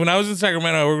line. Because when I was in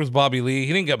Sacramento, I worked with Bobby Lee.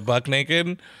 He didn't get buck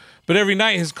naked, but every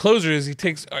night his closer is he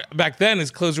takes. Back then, his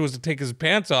closer was to take his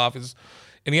pants off.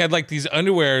 And he had like these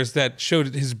underwears that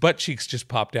showed his butt cheeks just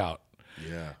popped out.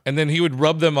 Yeah. And then he would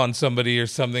rub them on somebody or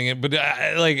something. But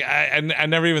I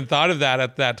never even thought of that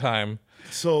at that time.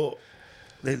 So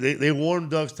they warned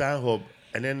Doug Stanhope,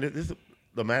 and then this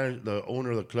the manager, the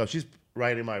owner of the club. She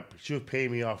was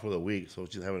paying me off for the week, so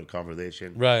she's having a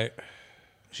conversation. Right.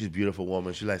 She's a beautiful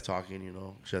woman. She likes talking, you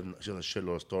know. She has a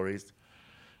shitload of stories.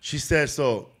 She said,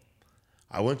 so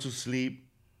I went to sleep,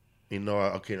 you know,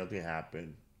 okay, nothing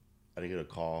happened. I didn't get a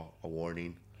call, a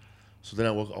warning. So then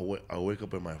I wake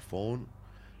up in my phone,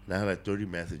 and I have like 30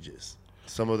 messages.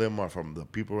 Some of them are from the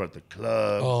people at the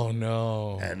club. Oh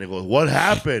no. And they go, what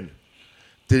happened?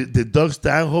 Did Doug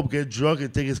Stanhope get drunk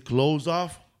and take his clothes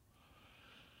off?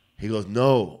 He goes,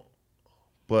 no.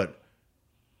 But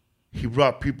he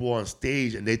brought people on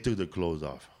stage and they took their clothes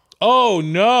off. Oh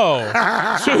no!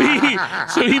 so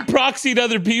he proxied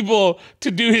other people to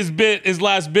do his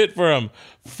last bit for him.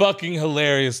 Fucking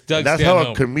hilarious, Doug That's how a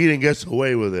Stanhope. comedian gets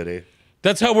away with it, eh?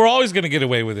 That's how we're always gonna get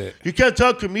away with it. You can't tell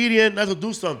a comedian not to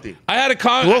do something. I had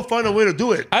a We'll find a way to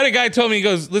do it. I had a guy tell me, he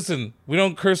goes, listen, we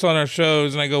don't curse on our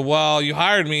shows. And I go, well, you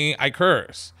hired me, I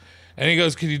curse. And he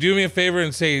goes, can you do me a favor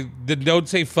and don't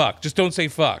say fuck. Just don't say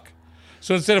fuck.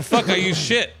 So instead of fuck, I use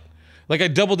shit. Like I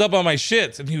doubled up on my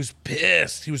shits. And he was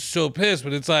pissed. He was so pissed.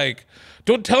 But it's like,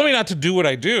 don't tell me not to do what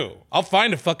I do. I'll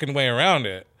find a fucking way around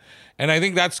it. And I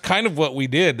think that's kind of what we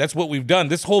did. That's what we've done.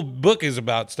 This whole book is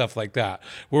about stuff like that,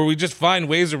 where we just find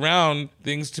ways around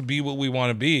things to be what we want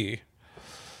to be.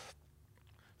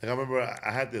 Like I remember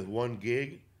I had this one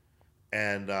gig,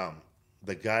 and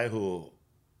the guy who,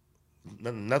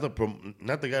 not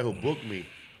the guy who booked me,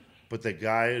 but the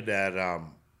guy that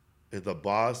is the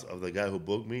boss of the guy who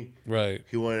booked me. Right.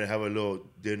 He wanted to have a little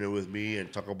dinner with me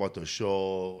and talk about the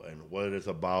show and what it's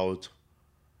about.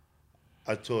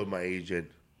 I told my agent,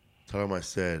 I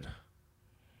said,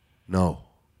 no,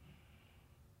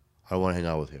 I don't want to hang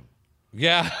out with him.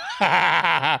 Yeah.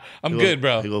 I'm He good, goes-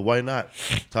 bro. He goes, why not?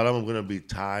 Tell him I'm going to be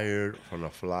tired from the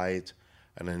flight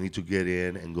and I need to get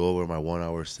in and go over my 1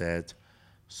 hour set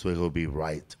so it will be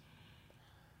right.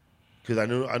 Because I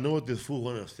know what this fool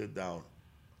going to sit down.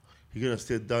 He's going to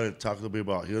sit down and talk to me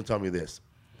about, he's going to tell me this.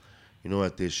 You know,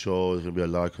 at this show, there's going to be a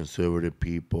lot of conservative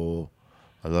people,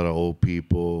 a lot of old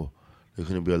people. There's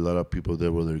going to be a lot of people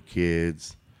there with their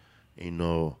kids. You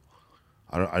know,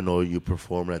 I know you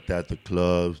perform at the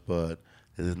clubs, but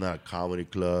this is not a comedy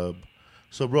club.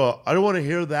 So, bro, I don't want to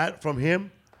hear that from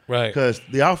him. Right. Because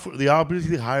they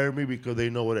obviously hired me because they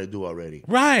know what I do already.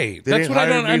 Right. They That's didn't what I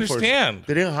hire don't me understand.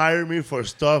 They didn't hire me for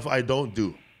stuff I don't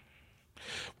do.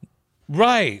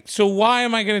 Right. So why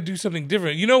am I going to do something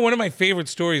different? You know, one of my favorite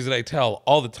stories that I tell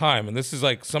all the time, and this is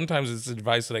like sometimes it's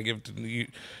advice that I give to New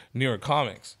York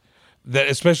comics, that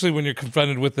especially when you're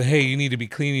confronted with the, hey, you need to be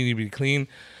clean, you need to be clean.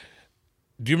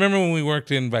 Do you remember when we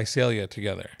worked in Visalia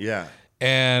together? Yeah.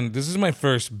 And this is my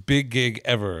first big gig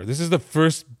ever. This is the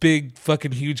first big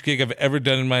fucking huge gig I've ever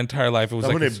done in my entire life. It was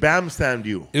That's like when they bam-stammed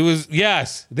you. it was,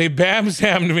 yes, they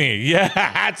bam-sammed me. Yeah,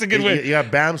 that's a good way. You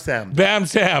got bam-stammed.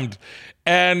 Bam-sammed.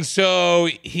 And so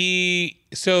he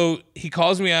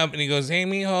calls me up and he goes, "Hey,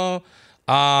 mijo,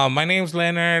 my name's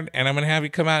Leonard, and I'm going to have you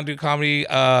come out and do comedy.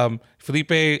 Felipe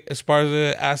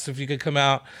Esparza asked if you could come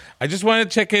out. I just want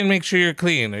to check in, make sure you're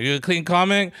clean. Are you a clean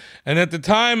comic?" And at the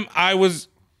time, I was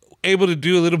able to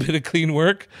do a little bit of clean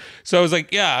work. So I was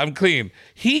like, yeah, I'm clean.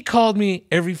 He called me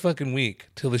every fucking week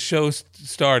till the show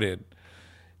started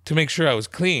to make sure I was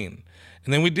clean.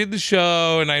 And then we did the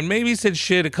show, and I maybe said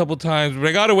shit a couple times, but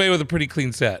I got away with a pretty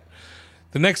clean set.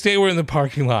 The next day, we're in the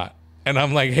parking lot, and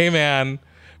I'm like, "Hey, man,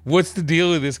 what's the deal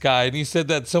with this guy?" And he said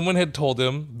that someone had told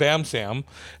him, Bam Sam,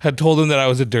 had told him that I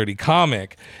was a dirty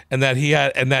comic, and that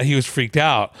he was freaked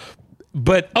out.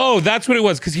 But that's what it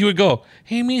was, because he would go,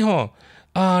 "Hey, mijo,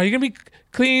 you're gonna be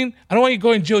clean. I don't want you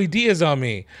going Joey Diaz on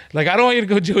me. Like, I don't want you to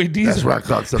go Joey Diaz." That's right,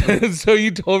 cocksucker. And so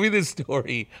you told me this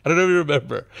story. I don't know if you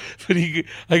remember, but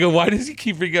I go, "Why does he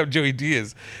keep bringing up Joey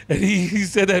Diaz?" And he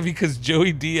said that because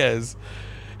Joey Diaz,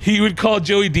 he would call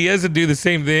Joey Diaz and do the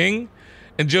same thing.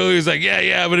 And Joey was like,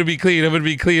 yeah, I'm going to be clean. I'm going to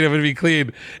be clean. I'm going to be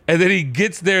clean. And then he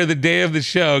gets there the day of the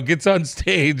show, gets on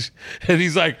stage, and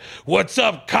he's like, "What's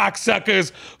up,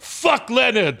 cocksuckers? Fuck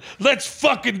Leonard. Let's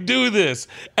fucking do this."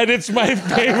 And it's my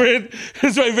favorite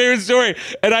story.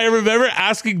 And I remember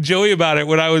asking Joey about it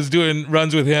when I was doing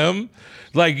runs with him,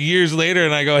 like years later.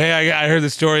 And I go, "Hey, I heard the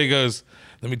story." He goes,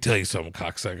 "Let me tell you something,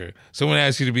 cocksucker. Someone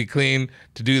asks you to be clean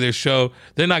to do their show.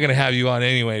 They're not going to have you on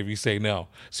anyway if you say no.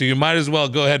 So you might as well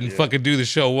go ahead and fucking do the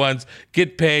show once,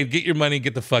 get paid, get your money,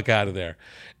 get the fuck out of there."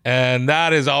 And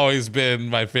that has always been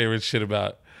my favorite shit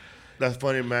about. That's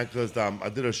funny, man, because I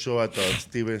did a show at the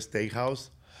Stevens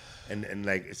Steakhouse, and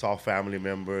like it's all family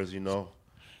members, you know.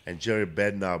 And Jerry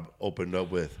Bednob opened up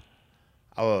with,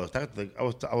 I was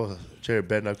Jerry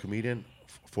Bednob, comedian,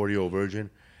 40-year-old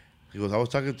virgin. He goes, "I was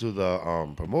talking to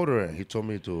the promoter, and he told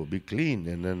me to be clean.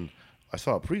 And then I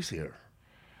saw a priest here.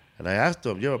 And I asked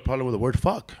him, 'You have a problem with the word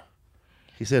fuck?'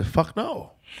 He said, 'Fuck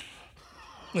no.'"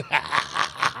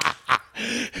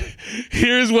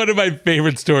 Here's one of my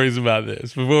favorite stories about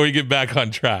this before we get back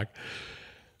on track.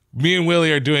 Me and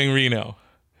Willie are doing Reno.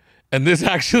 And this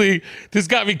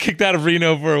got me kicked out of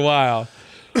Reno for a while.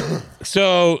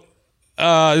 So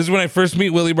this is when I first meet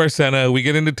Willie Barcena. We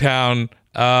get into town.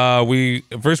 We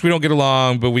don't get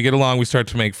along, but we get along. We start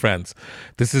to make friends.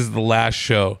 This is the last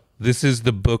show. This is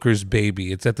the Booker's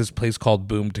baby. It's at this place called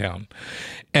Boomtown,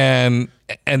 and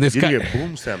this You guy, didn't get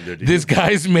boom stammed there, did this you?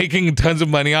 guy's making tons of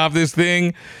money off this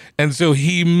thing, and so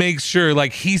he makes sure,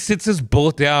 like, he sits us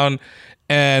both down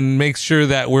and makes sure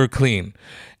that we're clean.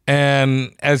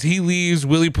 And as he leaves,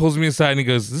 Willie pulls me aside and he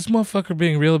goes, "This motherfucker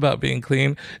being real about being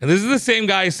clean." And this is the same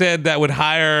guy said that would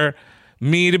hire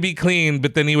me to be clean,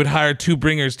 but then he would hire two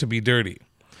bringers to be dirty.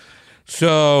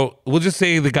 So we'll just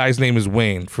say the guy's name is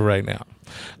Wayne for right now.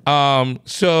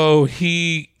 So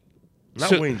he...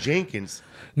 Not Wayne Jenkins.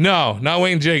 No, not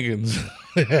Wayne Jenkins.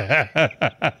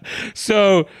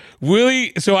 So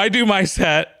I do my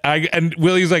set, and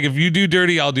Willie's like, "If you do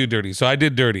dirty, I'll do dirty." So I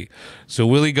did dirty. So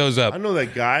Willie goes up. I know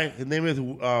that guy. His name is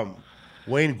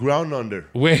Wayne Grownunder.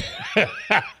 Wayne,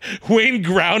 Wayne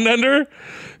Grownunder?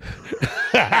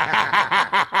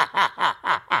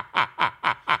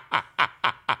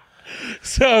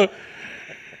 So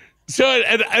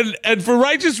and for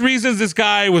righteous reasons, this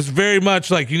guy was very much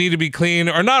like, you need to be clean,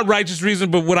 or not righteous reasons,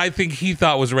 but what I think he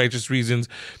thought was righteous reasons,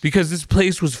 because this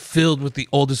place was filled with the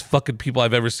oldest fucking people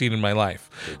I've ever seen in my life.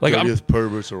 Like,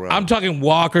 Perverts around. I'm talking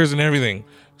walkers and everything.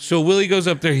 So Willie goes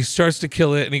up there, he starts to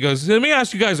kill it, and he goes, "Let me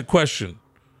ask you guys a question.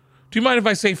 Do you mind if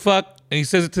I say fuck?" And he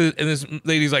says it to, and this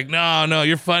lady's like, no,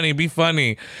 you're funny, be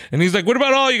funny. And he's like, "What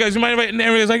about all you guys? You mind if I?" And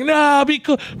everybody's like, "No, be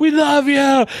cool. We love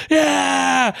you.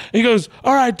 Yeah." And he goes,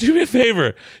 "All right, do me a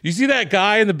favor. You see that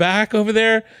guy in the back over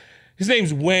there? His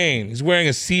name's Wayne. He's wearing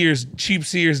a cheap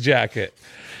Sears jacket.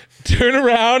 Turn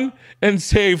around and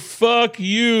say, 'Fuck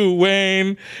you,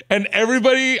 Wayne.'" And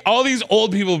everybody, all these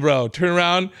old people, bro, turn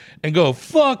around and go,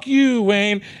 "Fuck you,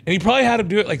 Wayne." And he probably had him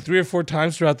do it like 3 or 4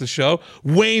 times throughout the show.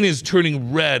 Wayne is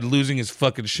turning red, losing his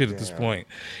fucking shit at this point.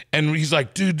 And he's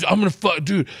like, "Dude,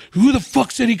 dude, who the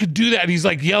fuck said he could do that?" And he's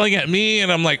like yelling at me,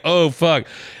 and I'm like, "Oh, fuck."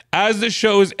 As the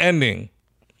show is ending,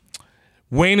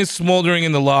 Wayne is smoldering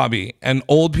in the lobby, and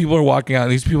old people are walking out,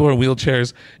 and these people are in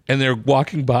wheelchairs, and they're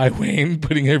walking by Wayne,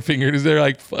 putting their fingers, they're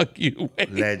like, "Fuck you,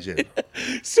 Wayne." Legend.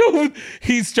 So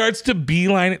he starts to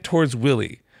beeline it towards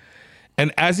Willie.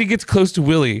 And as he gets close to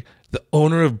Willie, the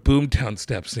owner of Boomtown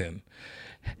steps in.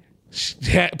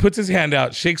 puts his hand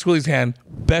out, shakes Willie's hand.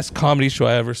 Best comedy show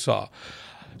I ever saw.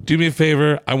 Do me a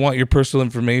favor. I want your personal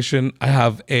information. I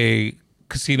have a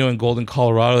casino in Golden,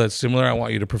 Colorado that's similar. I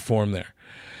want you to perform there.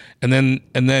 And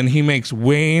then he makes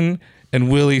Wayne and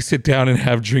Willie sit down and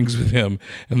have drinks with him.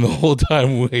 And the whole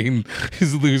time Wayne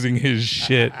is losing his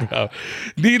shit, bro.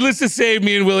 Needless to say,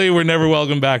 me and Willie were never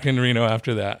welcome back in Reno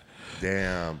after that.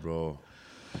 Damn, bro.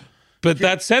 But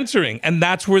that's censoring, and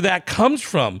that's where that comes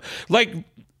from. Like,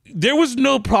 there was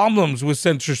no problems with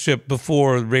censorship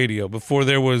before radio, before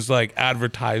there was like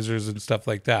advertisers and stuff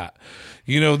like that.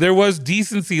 You know, there was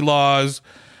decency laws,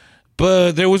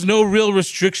 but there was no real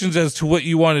restrictions as to what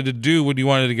you wanted to do when you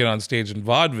wanted to get on stage in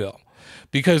vaudeville,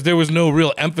 because there was no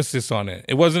real emphasis on it.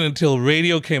 It wasn't until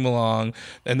radio came along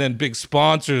and then big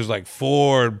sponsors like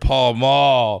Ford, Pall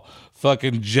Mall,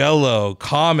 fucking Jello,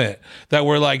 Comet, that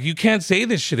were like, you can't say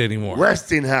this shit anymore.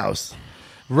 Westinghouse.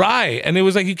 Right. And it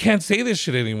was like, you can't say this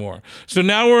shit anymore. So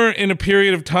now we're in a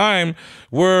period of time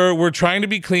where we're trying to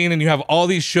be clean, and you have all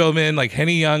these showmen like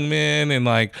Henny Youngman and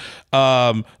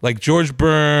like George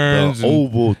Burns, The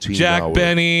Ovaltine Jack Hour.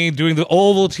 Benny doing the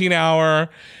Ovaltine Hour.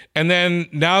 And then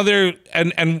now they're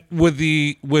and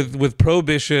with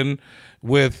prohibition,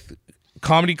 with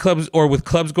comedy clubs or with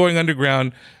clubs going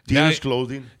underground, Dealers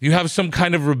clothing. you have some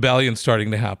kind of rebellion starting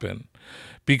to happen,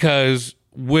 because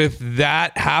with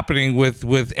that happening,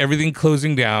 with everything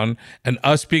closing down and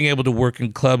us being able to work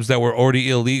in clubs that were already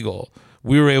illegal,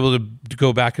 we were able to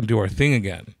go back and do our thing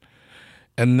again.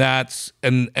 And that's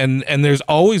and there's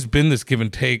always been this give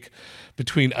and take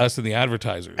between us and the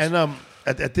advertisers. And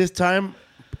at this time,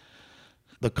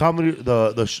 the comedy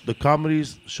the comedy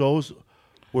shows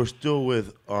were still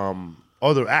with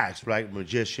other acts, right?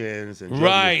 Magicians and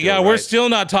right, judges yeah, still, we're right? still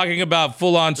not talking about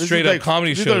full on This is straight up like-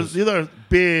 comedy these shows. These are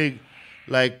big,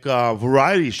 like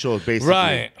variety shows, basically,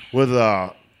 Right. With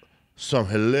some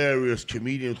hilarious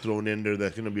comedian thrown in there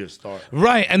that's gonna be a star.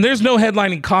 Right, and there's no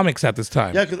headlining comics at this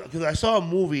time. Yeah, because I saw a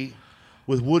movie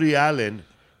with Woody Allen,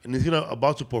 and he's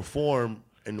about to perform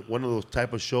in one of those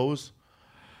type of shows,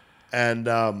 and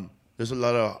there's a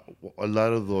lot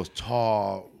of those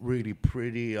tall, really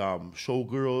pretty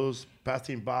showgirls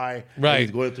passing by. and Right.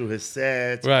 he's going through his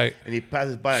set. Right. And he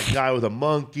passes by a guy with a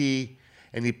monkey,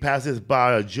 and he passes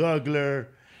by a juggler,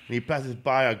 and he passes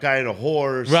by a guy in a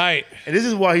horse. Right. And this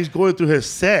is why he's going through his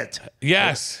set.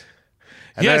 Yes.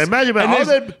 And Yes. I imagine, man, And all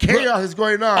there's- that chaos is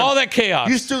going on. all that chaos.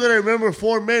 You still gotta remember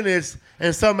 4 minutes,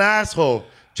 and some asshole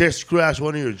just scratched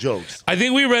one of your jokes. I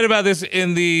think we read about this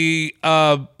in the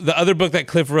other book that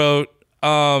Cliff wrote.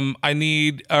 What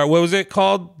was it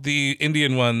called? The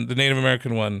Indian one, the Native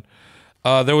American one.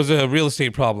 There was a real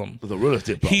estate problem. The real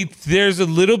estate problem. There's a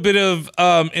little bit of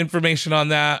information on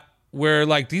that where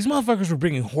like these motherfuckers were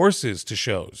bringing horses to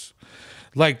shows.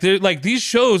 Like these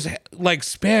shows like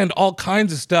spanned all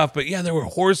kinds of stuff, but yeah, there were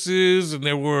horses and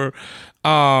there were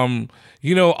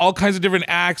all kinds of different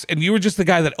acts, and you were just the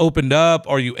guy that opened up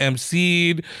or you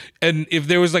emceed. And if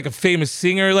there was like a famous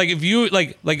singer, like if you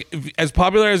if, as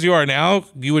popular as you are now,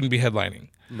 you wouldn't be headlining.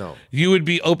 No. You would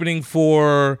be opening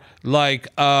for like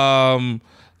a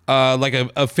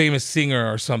famous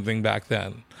singer or something back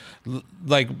then,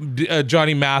 like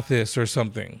Johnny Mathis or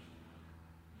something.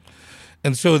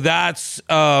 And so that's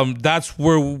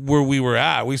where we were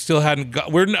at. We still hadn't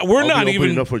got. We're not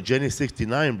even up for Jenny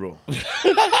 69, bro.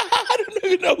 I don't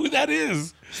even know who that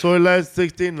is. Soyla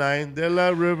 69, De La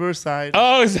Riverside.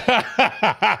 Oh,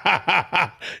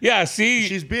 yeah. See,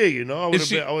 She's big, you know. I would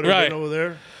have right. been over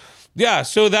there. yeah.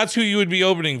 So that's who you would be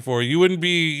opening for. You wouldn't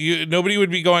be. Nobody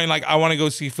would be going like, I want to go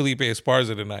see Felipe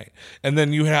Esparza tonight, and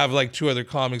then you have like 3 other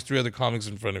comics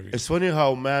in front of you. It's funny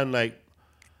how, man, like,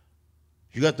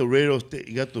 you got the radio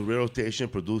station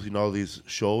producing all these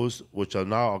shows, which are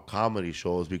now comedy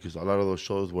shows, because a lot of those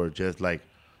shows were just like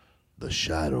The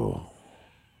Shadow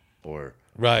or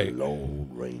Right. The Lone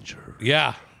Ranger.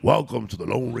 Yeah. Welcome to the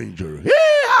Lone Ranger.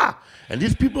 Yeah! And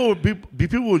these people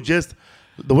would just,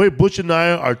 the way Butch and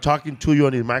I are talking to you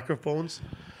on these microphones,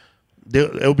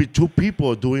 there'll be 2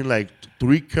 people doing like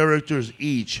 3 characters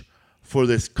each for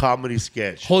this comedy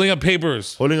sketch. Holding up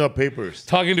papers, Holding up papers.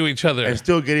 talking to each other. And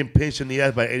still getting pinched in the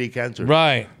ass by Eddie Cantor.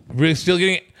 Right. We're still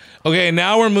getting. Okay,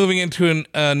 now we're moving into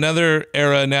another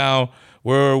era now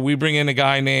where we bring in a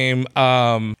guy named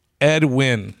Ed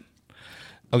Wynn.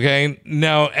 Okay,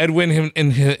 now Ed Wynn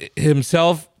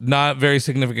himself, not very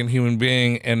significant human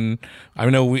being, and I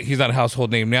know he's not a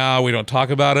household name now. We don't talk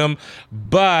about him,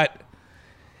 but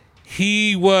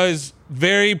he was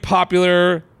very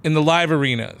popular in the live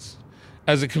arenas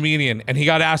as a comedian, and he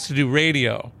got asked to do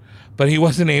radio, but he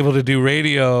wasn't able to do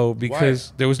radio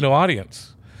because there was no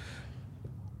audience.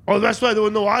 Oh, that's why there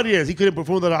was no audience. He couldn't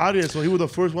perform without an audience, so he was the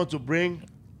first one to bring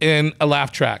in a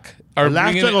laugh track. Or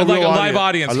laugh bring track in, or like real a live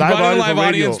audience? audience. A He live brought in a audience live for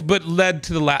radio. audience, but led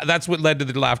to the that's what led to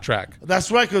the laugh track.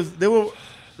 That's right, because they were,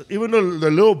 even though the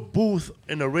little booth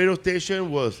in the radio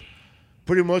station was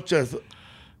pretty much as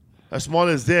small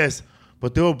as this,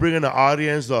 but they were bringing an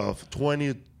audience of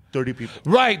 20, 30 people.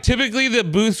 Right. Typically, the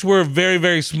booths were very,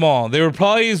 very small. They were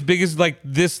probably as big as like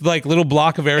this like little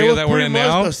block of It area was that we're pretty in much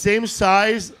now. the same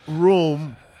size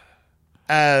room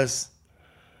as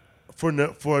for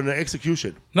an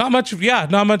execution. Not much. Yeah,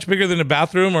 not much bigger than a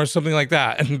bathroom or something like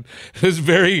that. And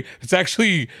it's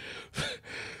actually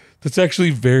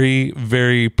very,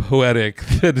 very poetic.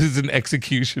 That is an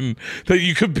execution that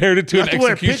you compared it to That's an the way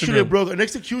I execution pictured room. it, bro. An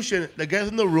execution, the guys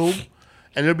in the room,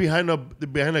 and they're behind a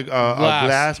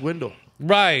glass window.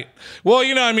 Right. Well,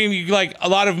 I mean, you like a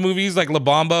lot of movies like La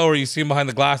Bamba, where you see him behind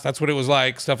the glass. That's what it was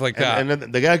like, stuff like that. And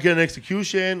then the guy getting an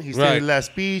execution, he's saying Right. his last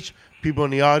speech. People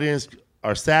in the audience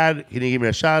are sad. He didn't give me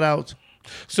a shout out.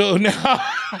 So now,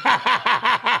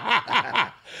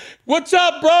 what's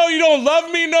up, bro? You don't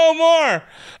love me no more.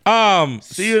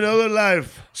 See you in another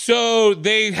life. So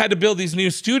they had to build these new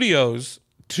studios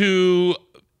to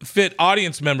fit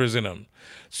audience members in them,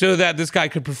 so that this guy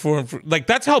could perform. Like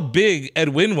that's how big Ed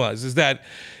Wynn was. Is that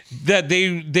they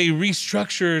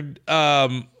restructured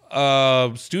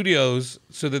studios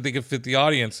so that they could fit the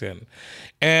audience in.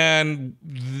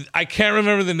 And I can't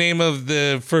remember the name of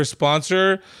the first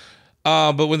sponsor,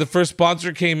 but when the first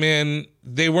sponsor came in,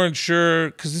 they weren't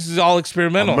sure because this is all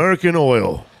experimental. American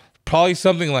Oil. Probably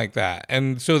something like that.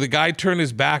 And so the guy turned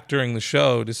his back during the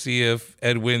show to see if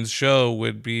Ed Wynn's show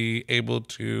would be able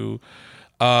to,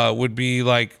 would be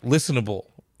like listenable,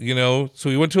 So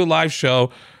he went to a live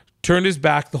show, turned his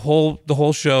back the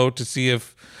whole show to see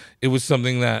if it was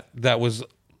something that was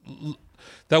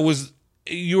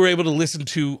you were able to listen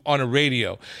to on a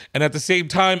radio. And at the same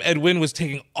time, Ed Wynn was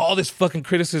taking all this fucking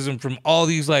criticism from all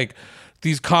these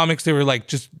comics. They were like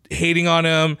just hating on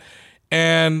him.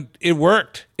 And it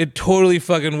worked. It totally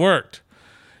fucking worked.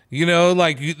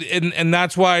 And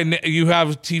that's why you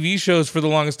have TV shows for the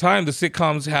longest time. The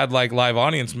sitcoms had like live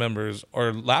audience members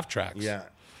or laugh tracks. Yeah.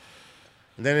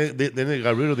 And then they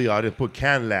got rid of the audience, put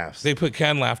canned laughs. They put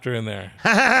canned laughter in there.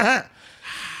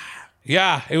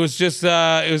 Yeah, it was just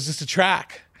a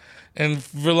track. And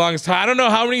for the longest time, I don't know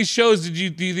how many shows do you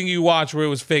think you watched where it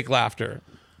was fake laughter?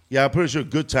 Yeah, I'm pretty sure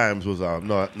Good Times was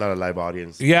not a live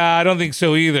audience. Yeah, I don't think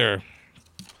so either.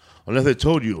 Unless they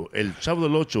told you El Chavo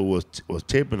del Ocho was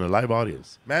taping a live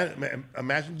audience. Man,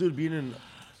 imagine, dude, being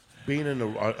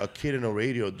a kid in a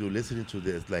radio, dude, listening to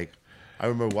this. Like, I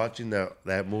remember watching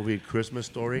that movie Christmas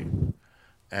Story,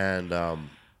 and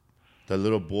the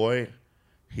little boy,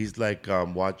 he's like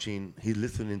he's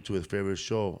listening to his favorite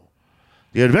show,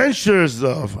 The Adventures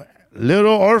of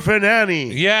Little Orphan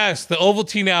Annie. Yes, the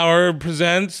Ovaltine Hour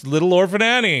presents Little Orphan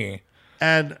Annie.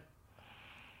 And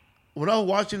when I was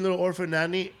watching Little Orphan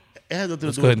Annie, it had nothing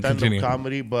Let's to go do ahead with and stand-up continue.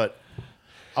 comedy, but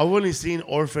I've only seen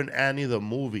Orphan Annie the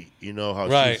movie. You know how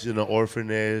Right. she's in an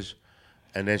orphanage,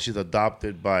 and then she's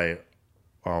adopted by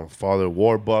Father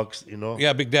Warbucks.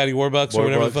 Yeah, Big Daddy Warbucks or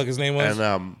whatever the Warbucks. fuck his name was.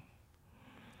 And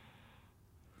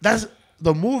that's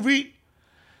the movie.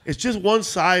 It's just one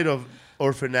side of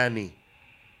Orphan Annie.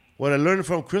 What I learned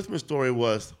from Christmas Story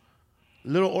was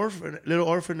Little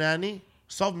Orphan Annie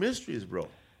solved mysteries, bro.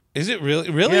 Is it really?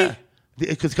 Really? Yeah,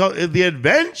 it's called The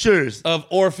Adventures. Of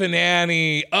Orphan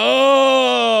Annie.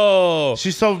 Oh. She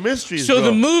solved mysteries. So bro.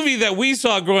 the movie that we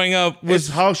saw growing up was was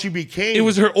how she became. it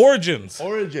was her origins.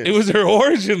 Origins. It was her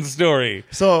origin story.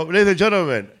 So, ladies and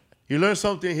gentlemen, you learned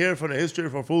something here from the History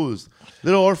for Fools.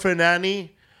 Little Orphan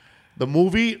Annie, the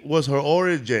movie was her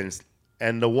origins,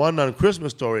 and the one on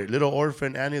Christmas Story, Little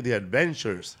Orphan Annie, The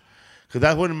Adventures, because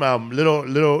that's when little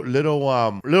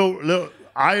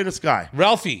Eye in the Sky.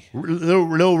 Ralphie.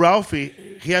 Little Ralphie,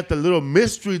 he had the little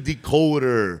mystery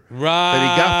decoder Right. that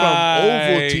he got from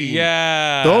Ovaltine.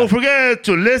 Yeah. Don't forget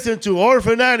to listen to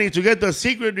Orphan Annie to get the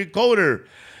secret decoder.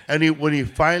 And when he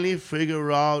finally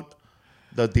figured out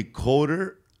the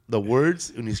decoder, the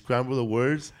words, when he scrambled the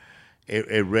words,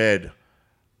 it read,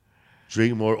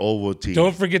 "Drink more Ovaltine."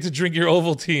 Don't forget to drink your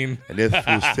Ovaltine. And this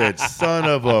fool said, "Son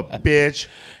of a bitch,"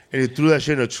 and he threw that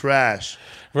shit in the trash.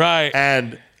 Right.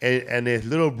 And his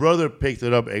little brother picked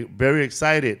it up, very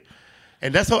excited.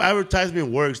 And that's how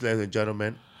advertisement works, ladies and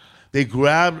gentlemen. They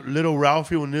grabbed little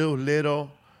Ralphie when he was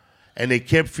little, and they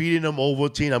kept feeding him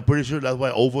Ovaltine. I'm pretty sure that's why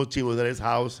Ovaltine was at his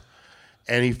house.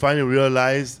 And he finally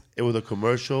realized it was a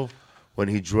commercial when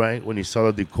he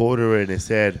saw the decoder and it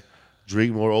said,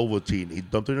 "Drink more Ovaltine." He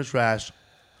dumped it in the trash,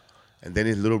 and then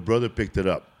his little brother picked it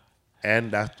up.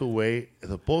 And that's the way it's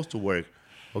supposed to work.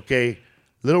 Okay,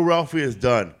 little Ralphie is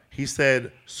done. He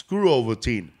said, screw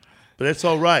Ovaltine. But it's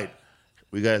all right.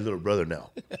 We got a little brother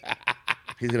now.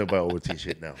 He's gonna buy Ovaltine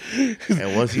shit now.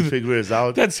 And once he figures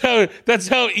out, That's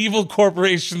how evil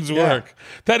corporations work.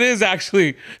 That is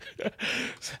actually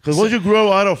because once you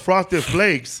grow out of Frosted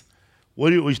Flakes,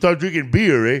 we start drinking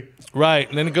beer, eh? right.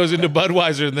 And then it goes into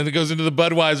Budweiser, and then it goes into the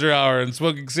Budweiser hour, and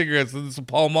smoking cigarettes, and it's a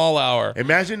Pall Mall hour.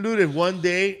 Imagine, dude, if one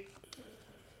day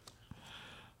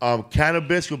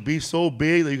cannabis could be so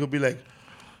big that you could be like,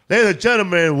 ladies and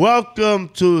gentlemen, welcome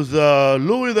to the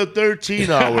Louis the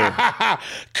 13 hour.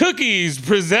 Cookies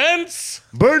presents.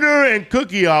 Burner and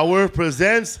Cookie Hour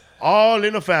presents All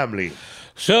in a Family.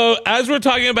 So as we're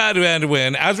talking about Van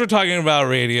Wyn, as we're talking about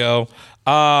radio,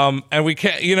 and we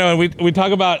can't, we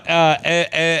talk about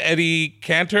Eddie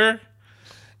Cantor.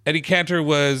 Eddie Cantor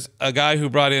was a guy who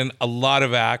brought in a lot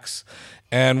of acts,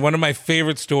 and one of my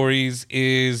favorite stories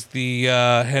is the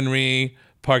Henry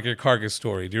Parker Carcass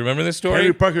story. Do you remember this story?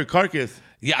 Henry Parker Carcass.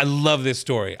 Yeah, I love this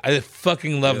story. I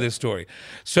fucking love this story.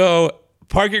 So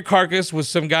Parker Carcass was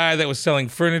some guy that was selling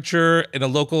furniture in a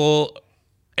local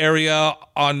area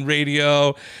on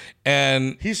radio,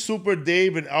 and He's Super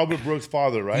Dave and Albert Brooks'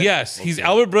 father, right? yes, he's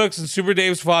Albert Brooks and Super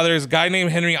Dave's father is a guy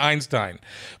named Henry Einstein.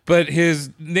 But his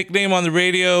nickname on the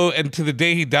radio and to the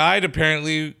day he died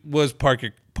apparently was Park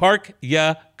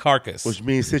Ya Carcass. Which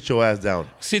means sit your ass down.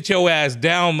 Sit your ass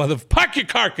down, Park your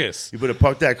carcass. You better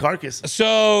park that carcass.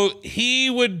 So he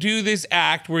would do this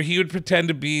act where he would pretend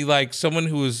to be like someone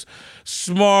who was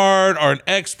smart or an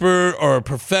expert or a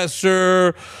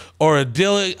professor or a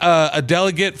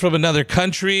delegate from another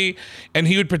country, and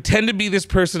he would pretend to be this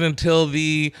person until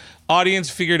the audience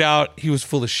figured out he was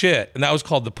full of shit, and that was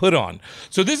called the put on.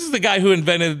 So this is the guy who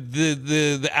invented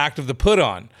the act of the put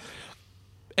on.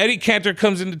 Eddie Cantor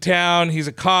comes into town. He's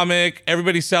a comic.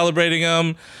 Everybody's celebrating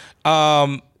him.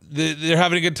 They're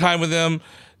having a good time with him.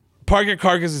 Parker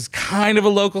Carcass is kind of a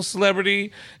local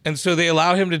celebrity, and so they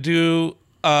allow him to do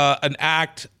an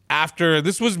act after.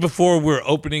 This was before we were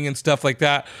opening and stuff like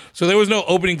that, so there was no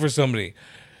opening for somebody.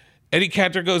 Eddie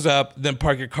Cantor goes up, then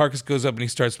Parker Carcass goes up, and he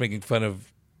starts making fun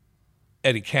of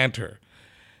Eddie Cantor.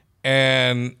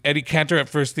 And Eddie Cantor at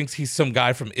first thinks he's some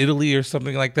guy from Italy or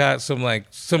something like that, some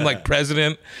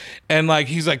president, and like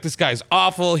he's like, this guy's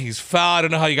awful, he's foul. I don't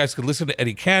know how you guys could listen to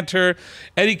Eddie Cantor.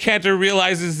 Eddie Cantor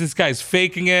realizes this guy's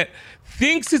faking it,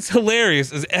 thinks it's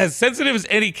hilarious. As sensitive as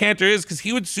Eddie Cantor is, because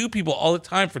he would sue people all the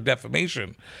time for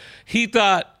defamation, he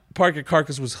thought Parker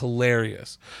Carcass was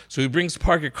hilarious. So he brings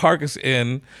Parker Carcass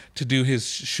in to do his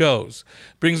shows,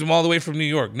 brings him all the way from New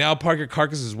York. Now Parker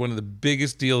Carcass is one of the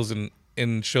biggest deals in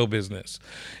show business.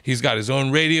 He's got his own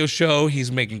radio show.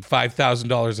 He's making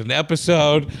 $5,000 an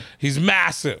episode. He's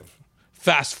massive.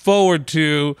 Fast forward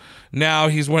to now,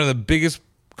 he's one of the biggest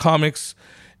comics,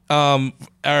 or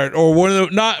one of the,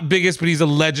 not biggest, but he's a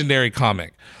legendary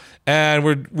comic. And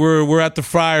we're at the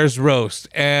Friars roast,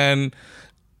 and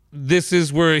this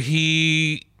is where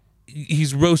he's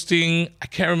roasting. I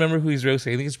can't remember who he's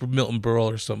roasting. I think it's Milton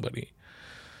Berle or somebody.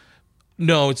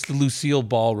 No, it's the Lucille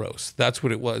Ball roast. That's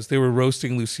what it was. They were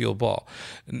roasting Lucille Ball.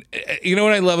 And you know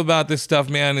what I love about this stuff,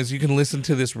 man, is you can listen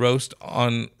to this roast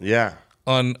on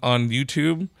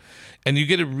YouTube, and you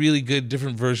get a really good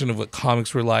different version of what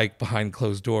comics were like behind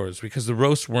closed doors, because the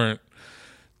roasts weren't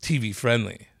TV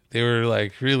friendly. They were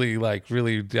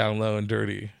really down low and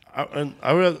dirty.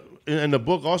 I read in the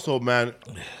book also, man,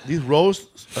 these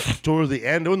roasts towards the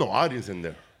end, there was no audience in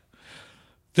there.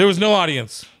 There was no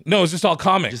audience. No, it was just all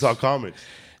comics. Just all comics.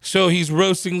 So he's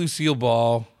roasting Lucille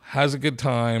Ball, has a good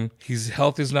time. His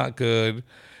health is not good.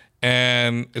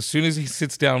 And as soon as he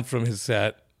sits down from his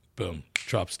set, boom,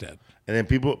 drops dead. And then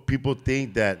people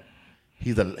think that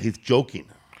he's joking.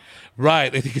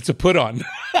 Right. They think it's a put on.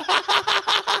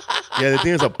 Yeah, they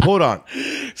think it's a put on.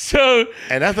 So,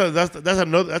 and that's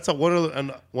one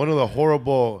of the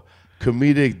horrible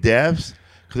comedic deaths,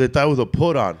 because they thought it was a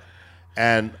put on.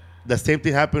 And the same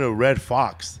thing happened to Red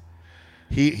Fox.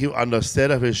 He on the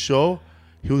set of his show,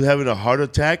 he was having a heart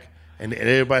attack, and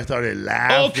everybody started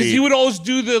laughing. Oh, because he would always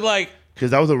do the like.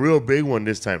 Because that was a real big one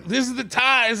this time. This is the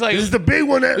time. It's like, this is the big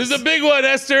one. This is the big one,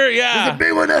 Esther. Yeah. This is the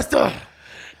big one, Esther.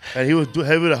 And he was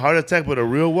having a heart attack, but a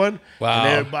real one. Wow. And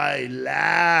everybody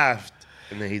laughed,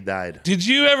 and then he died. Did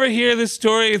you ever hear this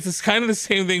story? It's kind of the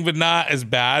same thing, but not as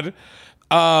bad.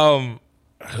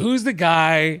 Who's the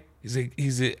guy? He's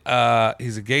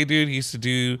a gay dude. He used to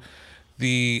do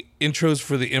the intros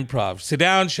for the Improv. Sit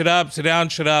down, shut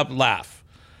up, laugh.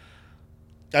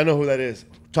 I know who that is.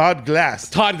 Todd Glass.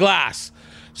 Todd Glass.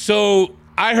 So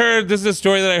I heard, this is a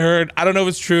story that I heard. I don't know if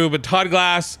it's true, but Todd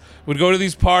Glass would go to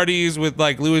these parties with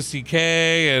like Louis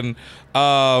C.K. and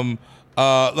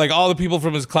like all the people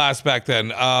from his class back then.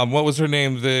 What was her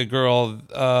name? The girl.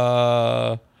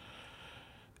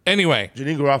 Anyway.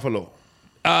 Janine Garofalo.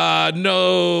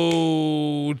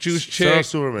 No, Jewish chick. Sarah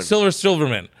Silverman.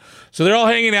 Silverman. So they're all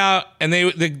hanging out, and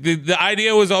the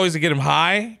idea was always to get him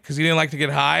high because he didn't like to get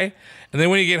high. And then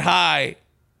when he get high,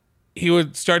 he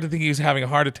would start to think he was having a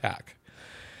heart attack.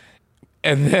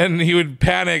 And then he would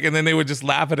panic, and then they would just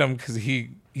laugh at him because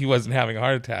he wasn't having a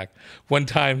heart attack. One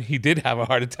time he did have a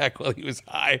heart attack while he was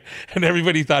high, and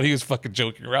everybody thought he was fucking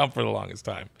joking around for the longest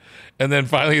time. And then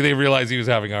finally they realized he was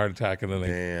having a heart attack, and then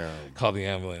they called the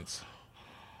ambulance.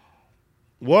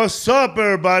 What's up,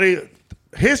 everybody?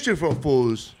 History for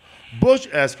Fools. Butch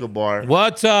Escobar.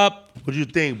 What's up? What do you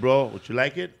think, bro? Would you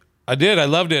like it? I did. I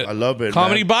loved it. I love it,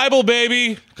 Comedy man. Bible,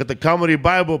 baby. Got the Comedy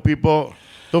Bible, people.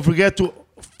 Don't forget to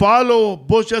follow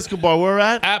Butch Escobar. Where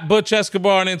at? At Butch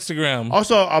Escobar on Instagram.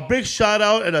 Also, a big shout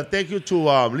out and a thank you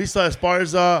to Lisa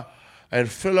Esparza and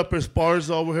Philip Esparza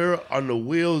over here on the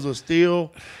Wheels of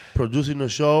Steel, producing the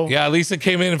show. Yeah, Lisa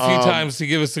came in a few times to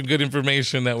give us some good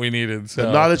information that we needed. So.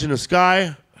 The Knowledge in the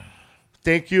Sky.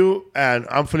 Thank you. And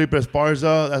I'm Felipe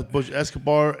Esparza. That's Butch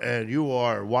Escobar. And you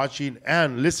are watching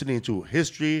and listening to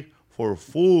History for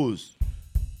Fools.